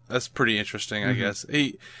flanking. That's pretty interesting, I guess.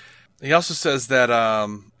 He also says that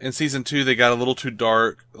in season 2 they got a little too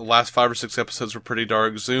dark. The last 5 or 6 episodes were pretty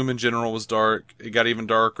dark. Zoom in general was dark. It got even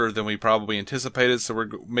darker than we probably anticipated, so we're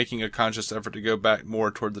making a conscious effort to go back more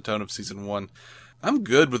toward the tone of season 1. I'm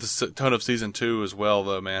good with the tone of season 2 as well,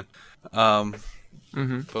 though, man.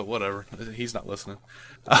 But whatever. He's not listening.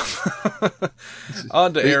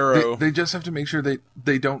 On to Arrow. They just have to make sure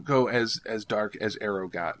they don't go as dark as Arrow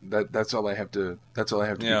got. That's all I have to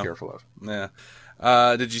be careful of. Yeah.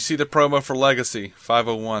 Did you see the promo for Legacy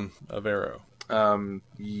 501 of Arrow?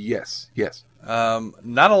 Yes.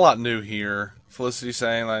 Not a lot new here. Felicity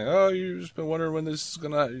saying like, "Oh, you've just been wondering when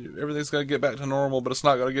everything's gonna get back to normal, but it's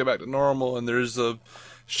not gonna get back to normal." And there's a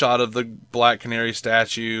shot of the Black Canary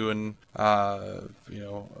statue, and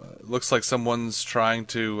looks like someone's trying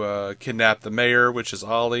to kidnap the mayor, which is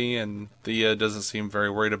Ollie, and Thea doesn't seem very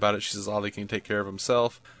worried about it. She says Ollie can take care of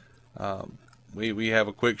himself. We have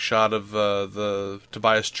a quick shot of the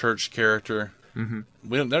Tobias Church character.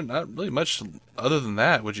 There's not really much other than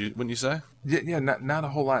that. Wouldn't you say? Yeah, not a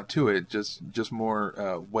whole lot to it. Just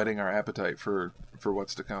more whetting our appetite for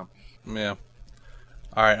what's to come. Yeah.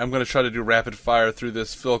 All right, I'm going to try to do rapid fire through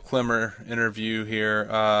this Phil Klemmer interview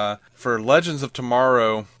here. For Legends of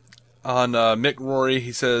Tomorrow, on Mick Rory,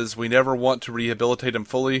 he says, "We never want to rehabilitate him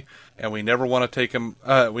fully, and we never want to take him.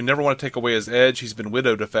 We never want to take away his edge. He's been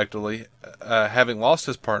widowed effectively, having lost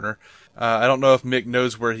his partner. I don't know if Mick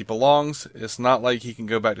knows where he belongs. It's not like he can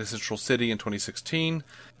go back to Central City in 2016,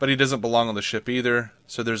 but he doesn't belong on the ship either.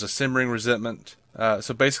 So there's a simmering resentment.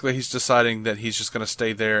 So basically, he's deciding that he's just going to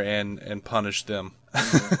stay there and punish them."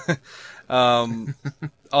 On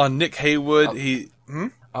Nick Haywood,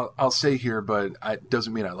 I'll say here, but it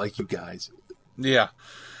doesn't mean I like you guys. Yeah.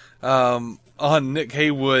 On Nick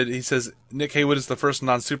Haywood, he says, Nick Haywood is the first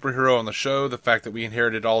non-superhero on the show. The fact that we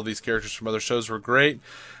inherited all these characters from other shows were great,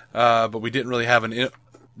 but we didn't really have an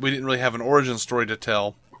origin story to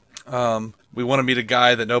tell. We want to meet a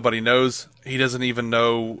guy that nobody knows. He doesn't even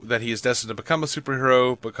know that he is destined to become a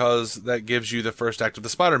superhero, because that gives you the first act of the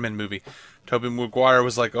Spider-Man movie. Tobey Maguire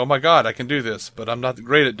was like, "Oh my God, I can do this, but I'm not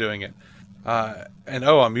great at doing it.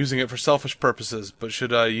 I'm using it for selfish purposes, but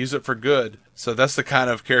should I use it for good?" So that's the kind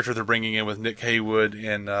of character they're bringing in with Nick Haywood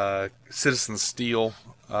in Citizen Steel,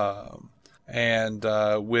 and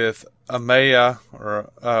with Amaya, or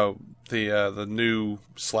the new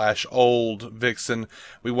 / old Vixen.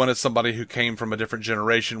 We wanted somebody who came from a different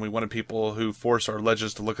generation. We wanted people who force our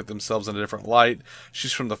legends to look at themselves in a different light.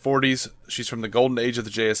 She's from the 40s. She's from the golden age of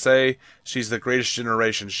the JSA. She's the greatest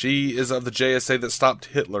generation. She is of the JSA that stopped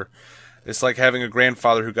Hitler. It's like having a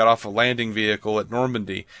grandfather who got off a landing vehicle at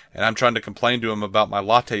Normandy, and I'm trying to complain to him about my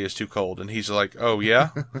latte is too cold, and he's like, "Oh, yeah?"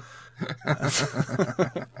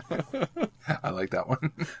 I like that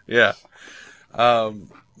one. Yeah.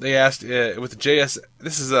 They asked with the JS.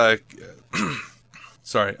 This is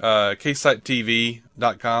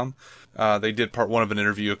KSiteTV.com. They did part 1 of an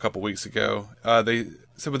interview a couple weeks ago. They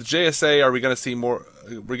said, with the JSA, are we going to see more?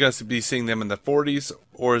 We're going to be seeing them in the 40s,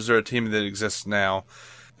 or is there a team that exists now?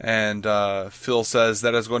 And Phil says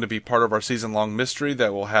that is going to be part of our season-long mystery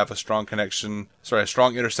that will have a strong intersection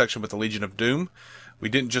with the Legion of Doom. We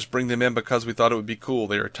didn't just bring them in because we thought it would be cool.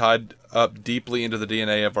 They are tied up deeply into the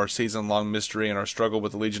DNA of our season-long mystery and our struggle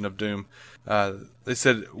with the Legion of Doom. They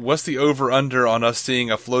said, what's the over-under on us seeing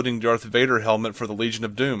a floating Darth Vader helmet for the Legion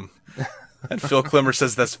of Doom? And Phil Klimmer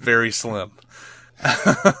says that's very slim.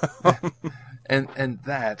 and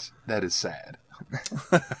that is sad.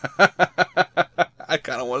 I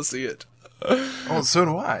kind of want to see it. Oh, so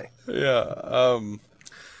do I. Yeah.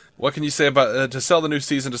 What can you say about to sell the new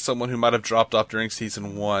season to someone who might have dropped off during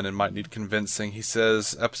season 1 and might need convincing? He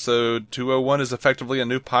says episode 201 is effectively a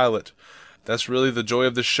new pilot. That's really the joy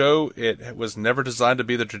of the show. It was never designed to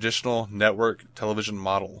be the traditional network television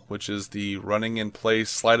model, which is the running in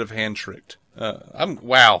place sleight of hand trick.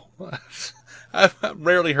 Wow. I've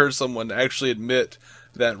rarely heard someone actually admit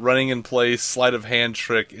that running in place sleight of hand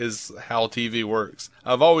trick is how TV works.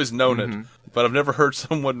 I've always known it, but I've never heard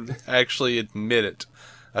someone actually admit it.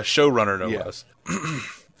 A showrunner, no less.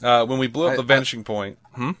 When we blew up the Vanishing Point...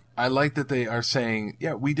 I like that they are saying,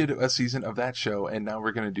 yeah, we did a season of that show, and now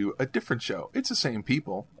we're going to do a different show. It's the same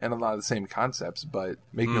people, and a lot of the same concepts, but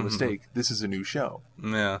make no mistake, this is a new show.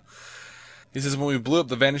 Yeah. He says, when we blew up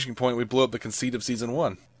the Vanishing Point, we blew up the conceit of season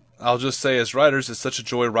 1. I'll just say, as writers, it's such a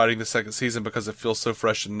joy writing the second season because it feels so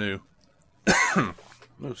fresh and new. Oh,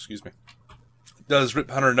 excuse me. Does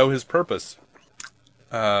Rip Hunter know his purpose?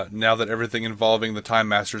 Now that everything involving the Time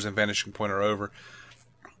Masters and Vanishing Point are over.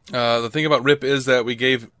 The thing about Rip is that we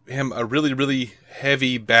gave him a really, really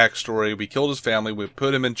heavy backstory. We killed his family. We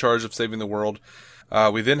put him in charge of saving the world.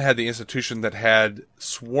 We then had the institution that had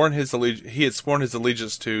sworn his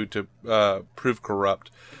allegiance to prove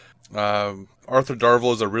corrupt. Arthur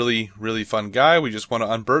Darvill is a really, really fun guy. We just want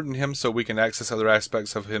to unburden him so we can access other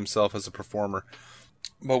aspects of himself as a performer.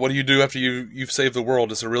 But what do you do after you've saved the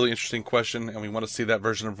world? It's a really interesting question, and we want to see that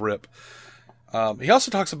version of Rip. He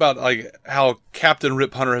also talks about like how Captain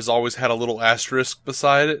Rip Hunter has always had a little asterisk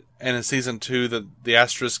beside it, and in season 2 the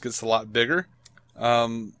asterisk gets a lot bigger.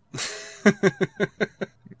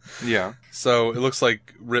 Yeah. So it looks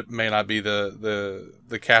like Rip may not be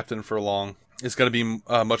the captain for long. It's going to be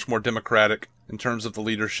much more democratic in terms of the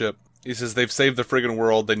leadership. He says they've saved the friggin'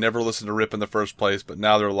 world. They never listened to Rip in the first place, but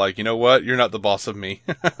now they're like, you know what? You're not the boss of me.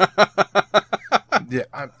 Yeah,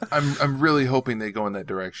 I'm really hoping they go in that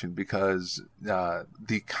direction because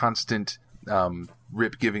the constant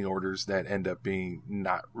Rip giving orders that end up being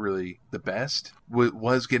not really the best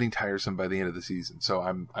was getting tiresome by the end of the season. So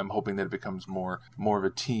I'm hoping that it becomes more of a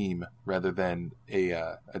team rather than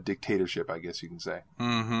a dictatorship, I guess you can say.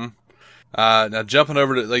 Mm-hmm. Now jumping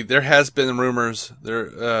over to there has been rumors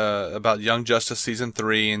about Young Justice season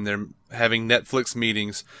 3, and they're having Netflix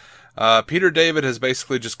meetings. Peter David has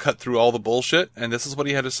basically just cut through all the bullshit, and this is what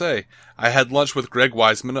he had to say. I had lunch with Greg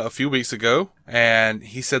Weisman a few weeks ago, and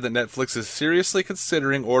he said that Netflix is seriously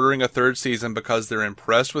considering ordering a 3rd season because they're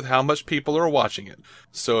impressed with how much people are watching it.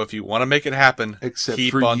 So if you want to make it happen,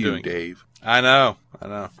 keep on doing Dave. it. I know.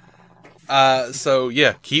 So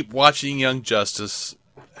yeah, keep watching Young Justice,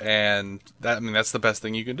 and that's the best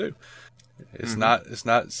thing you can do. It's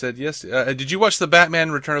not said yes. Did you watch the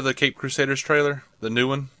Batman Return of the Caped Crusaders trailer, the new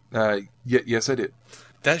one? Yes, I did.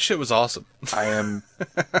 That shit was awesome. I am.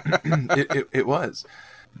 It was.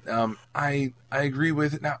 I agree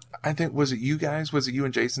with it. Now, I think was it you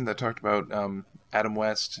and Jason that talked about Adam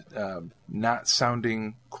West not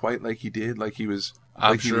sounding quite like he did, like he was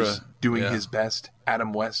doing his best.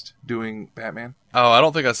 Adam West doing Batman. Oh, I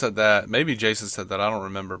don't think I said that. Maybe Jason said that. I don't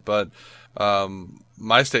remember. But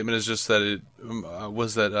my statement is just that it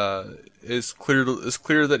was that it's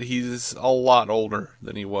clear that he's a lot older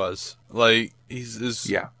than he was. Like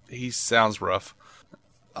he sounds rough.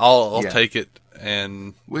 I'll take it,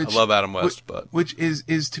 and I love Adam West, which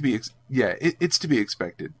is to be it's to be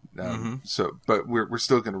expected. So, but we're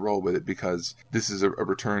still going to roll with it because this is a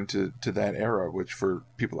return to that era, which for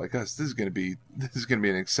people like us, this is going to be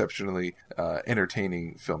an exceptionally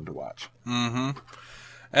entertaining film to watch. Mm-hmm.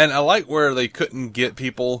 And I like where they couldn't get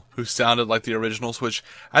people who sounded like the originals, which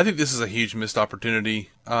I think this is a huge missed opportunity.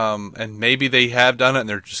 And maybe they have done it and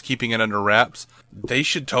they're just keeping it under wraps. They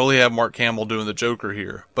should totally have Mark Hamill doing the Joker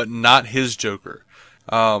here, but not his Joker.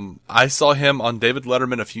 I saw him on David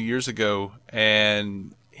Letterman a few years ago,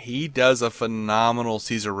 and he does a phenomenal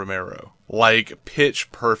Cesar Romero. Like, pitch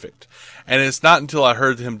perfect. And it's not until I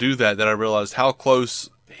heard him do that I realized how close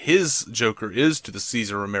his Joker is to the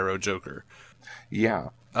Cesar Romero Joker. Yeah.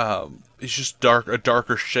 It's just a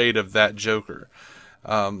darker shade of that Joker.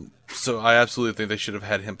 So I absolutely think they should have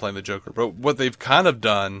had him playing the Joker. But what they've kind of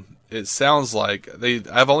done, it sounds like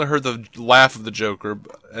I've only heard the laugh of the Joker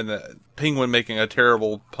and the Penguin making a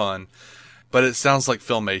terrible pun, but it sounds like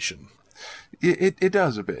Filmation. It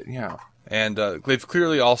does a bit, yeah. And they've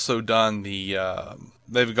clearly also done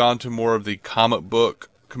they've gone to more of the comic book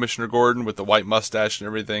Commissioner Gordon with the white mustache and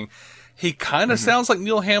everything. He kind of sounds like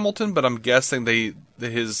Neil Hamilton, but I'm guessing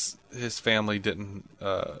his family didn't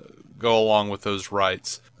go along with those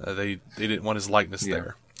rights. They didn't want his likeness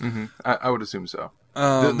there. Mm-hmm. I would assume so.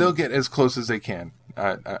 They'll get as close as they can.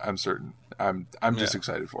 I'm certain. I'm just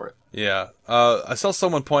excited for it. Yeah. I saw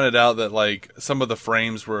someone pointed out that like some of the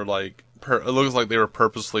frames were like it looks like they were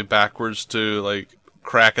purposely backwards to like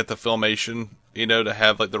crack at the filmation. You know, to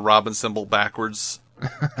have like the Robin symbol backwards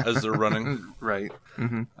as they're running. Right.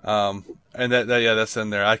 Mm-hmm. And that's in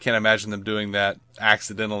there. I can't imagine them doing that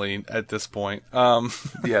accidentally at this point.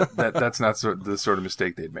 Yeah, that's not the sort of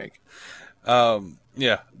mistake they'd make.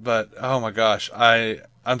 Yeah, but oh my gosh,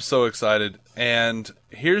 I'm so excited. And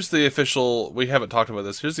here's the official. We haven't talked about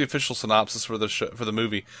this. Here's the official synopsis for the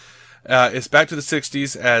movie. It's back to the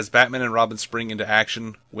 60s as Batman and Robin spring into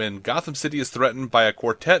action when Gotham City is threatened by a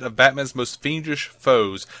quartet of Batman's most fiendish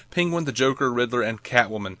foes, Penguin, the Joker, Riddler, and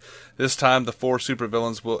Catwoman. This time, the four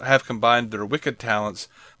supervillains will have combined their wicked talents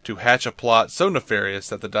to hatch a plot so nefarious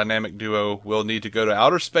that the dynamic duo will need to go to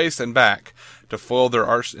outer space and back to foil their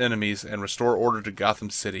arch enemies and restore order to Gotham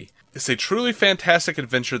City. It's a truly fantastic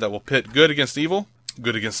adventure that will pit good against evil,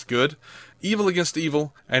 good against good, evil against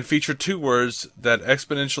evil, and feature two words that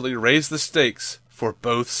exponentially raise the stakes for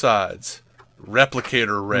both sides.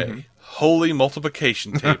 Replicator Ray. Mm-hmm. Holy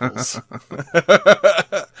multiplication tables.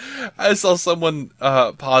 I saw someone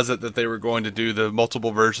posit that they were going to do the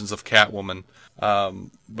multiple versions of Catwoman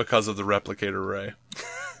because of the Replicator Ray.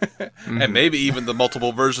 And maybe even the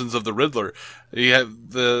multiple versions of the Riddler. You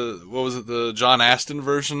have the John Astin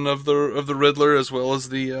version of the Riddler as well as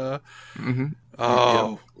the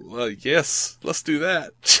Oh, well, yes, let's do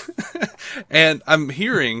that. And I'm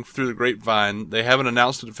hearing through the grapevine, they haven't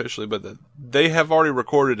announced it officially, but they have already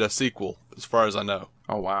recorded a sequel, as far as I know.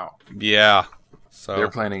 Oh, wow. Yeah. So they're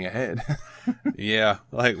planning ahead. Yeah,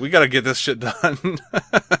 like, we gotta get this shit done.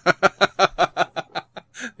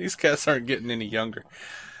 These cats aren't getting any younger.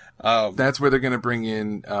 That's where they're going to bring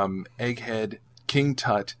in Egghead, King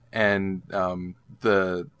Tut, and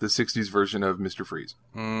the 60s version of Mr. Freeze.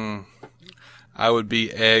 I would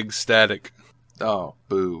be egg static. Oh,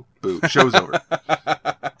 boo. Show's over.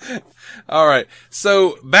 All right.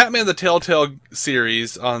 So, Batman the Telltale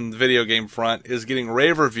series on the video game front is getting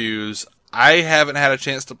rave reviews. I haven't had a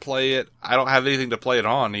chance to play it. I don't have anything to play it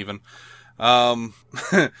on, even.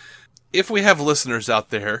 If we have listeners out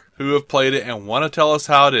there who have played it and want to tell us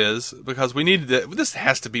how it is, because we need this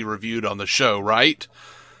has to be reviewed on the show, right?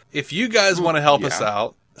 If you guys want to help us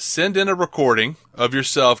out, send in a recording of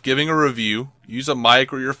yourself giving a review. Use a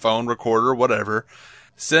mic or your phone recorder, whatever.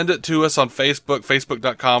 Send it to us on Facebook,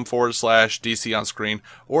 facebook.com/DC on Screen,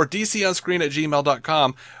 or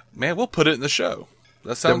dconscreen@gmail.com. Man, we'll put it in the show.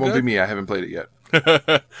 That sound good? That won't be me. I haven't played it yet.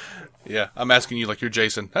 Yeah, I'm asking you like you're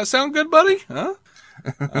Jason. That sound good, buddy? Huh?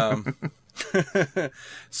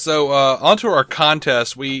 So, onto our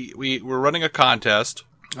contest. We're running a contest.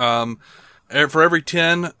 For every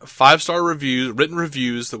 10 5-star written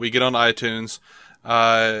reviews that we get on iTunes,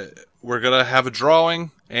 we're gonna have a drawing,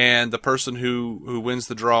 and the person who wins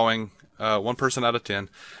the drawing, one person out of 10,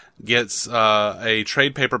 gets a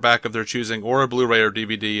trade paperback of their choosing, or a Blu-ray or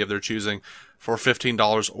DVD of their choosing, for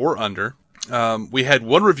 $15 or under. We had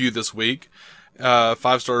one review this week,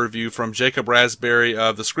 5-star review from Jacob Raspberry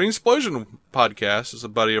of the Screen Explosion podcast. Is a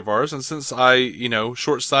buddy of ours, and since I,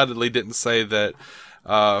 short-sightedly didn't say that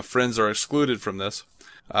friends are excluded from this,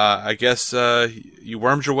 I guess you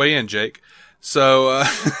wormed your way in, Jake. So,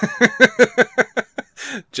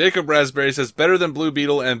 Jacob Raspberry says, better than Blue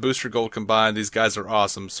Beetle and Booster Gold combined. These guys are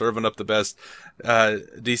awesome, serving up the best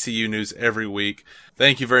DCU news every week.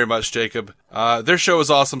 Thank you very much, Jacob. Their show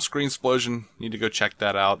is awesome, Screen Explosion. You need to go check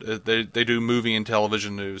that out. They do movie and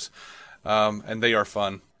television news, and they are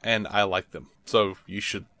fun, and I like them. So you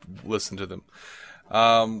should listen to them.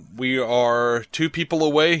 We are 2 people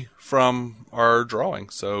away from our drawing.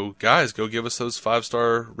 So guys, go give us those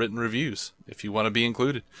 5-star written reviews if you want to be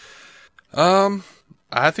included. I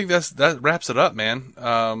think that wraps it up, man.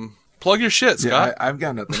 Plug your shit, Scott. Yeah, I've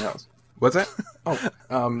got nothing else. What's that?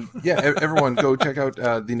 Everyone go check out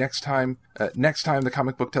the Next Time the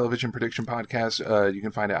Comic Book Television Prediction Podcast. You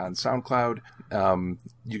can find it on SoundCloud.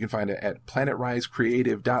 You can find it at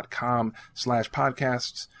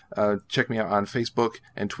planetrisecreative.com/podcasts. Check me out on Facebook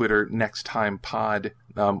and Twitter, Next Time Pod,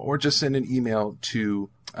 or just send an email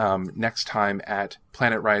to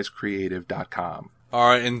nexttime@planetrisecreative.com. All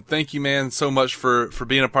right, and thank you, man, so much for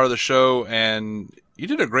being a part of the show, and you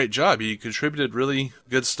did a great job. You contributed really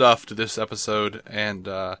good stuff to this episode, and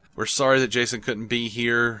we're sorry that Jason couldn't be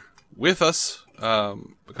here with us,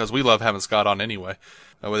 because we love having Scott on anyway,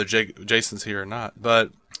 whether Jason's here or not.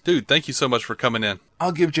 But, dude, thank you so much for coming in.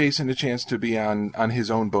 I'll give Jason a chance to be on his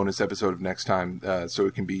own bonus episode of next time, so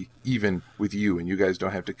it can be even with you, and you guys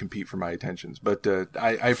don't have to compete for my attentions. But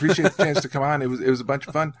I appreciate the chance to come on. It was a bunch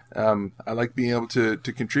of fun. I like being able to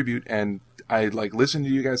contribute, and I like listening to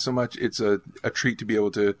you guys so much. It's a treat to be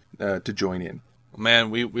able to join in. Man,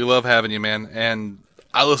 we love having you, man. And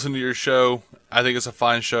I listen to your show. I think it's a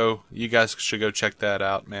fine show. You guys should go check that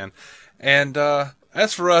out, man. And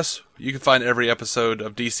as for us, you can find every episode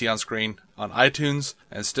of DC On Screen on iTunes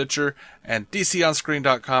and Stitcher and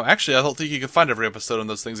DCOnscreen.com. Actually, I don't think you can find every episode on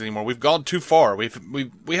those things anymore. We've gone too far. We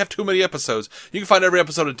have too many episodes. You can find every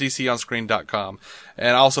episode at DCOnscreen.com.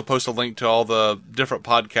 And I also post a link to all the different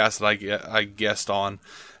podcasts that I guest on,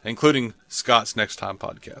 including Scott's Next Time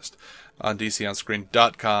podcast on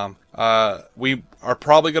DCOnscreen.com. We are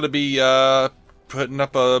probably going to be putting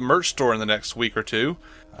up a merch store in the next week or two.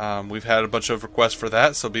 We've had a bunch of requests for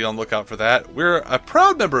that, so be on the lookout for that. We're a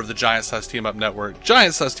proud member of the Giant Size Team Up Network,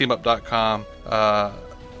 GiantSizeTeamUp.com.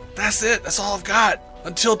 That's it. That's all I've got.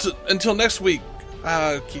 Until next week,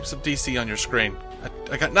 keep some DC on your screen.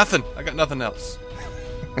 I got nothing. I got nothing else.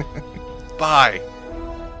 Bye.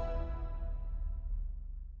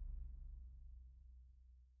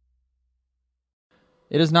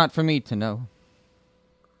 It is not for me to know.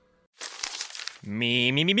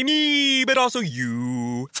 Me, but also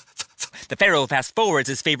you. The Pharaoh fast forwards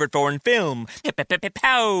his favorite foreign film,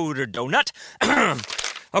 Powder Donut.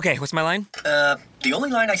 Okay, what's my line? The only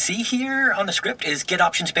line I see here on the script is get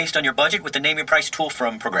options based on your budget with the Name Your Price tool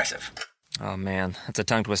from Progressive. Oh man, that's a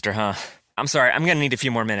tongue twister, huh? I'm sorry, I'm gonna need a few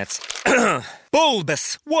more minutes.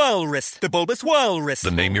 Bulbous Walrus, the Bulbous Walrus. The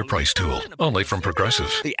Name Your Price tool, only from Progressive.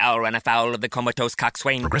 The owl ran afoul of the comatose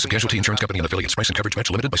coxswain. Progressive Casualty Insurance Company and affiliates. Price and coverage match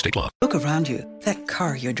limited by state law. Look around you. That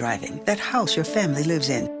car you're driving, that house your family lives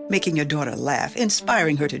in, making your daughter laugh,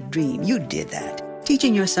 inspiring her to dream. You did that.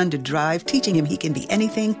 Teaching your son to drive, teaching him he can be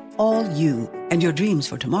anything, all you. And your dreams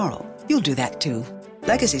for tomorrow. You'll do that too.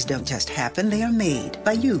 Legacies don't just happen, they are made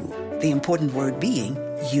by you. The important word being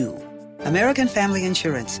you. American Family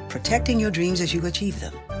Insurance, protecting your dreams as you achieve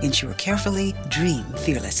them. Insure carefully, dream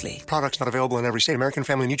fearlessly. Products not available in every state. American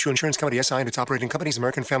Family Mutual Insurance Company, SI, and its operating companies,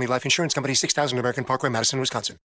 American Family Life Insurance Company, 6000 American Parkway, Madison, Wisconsin.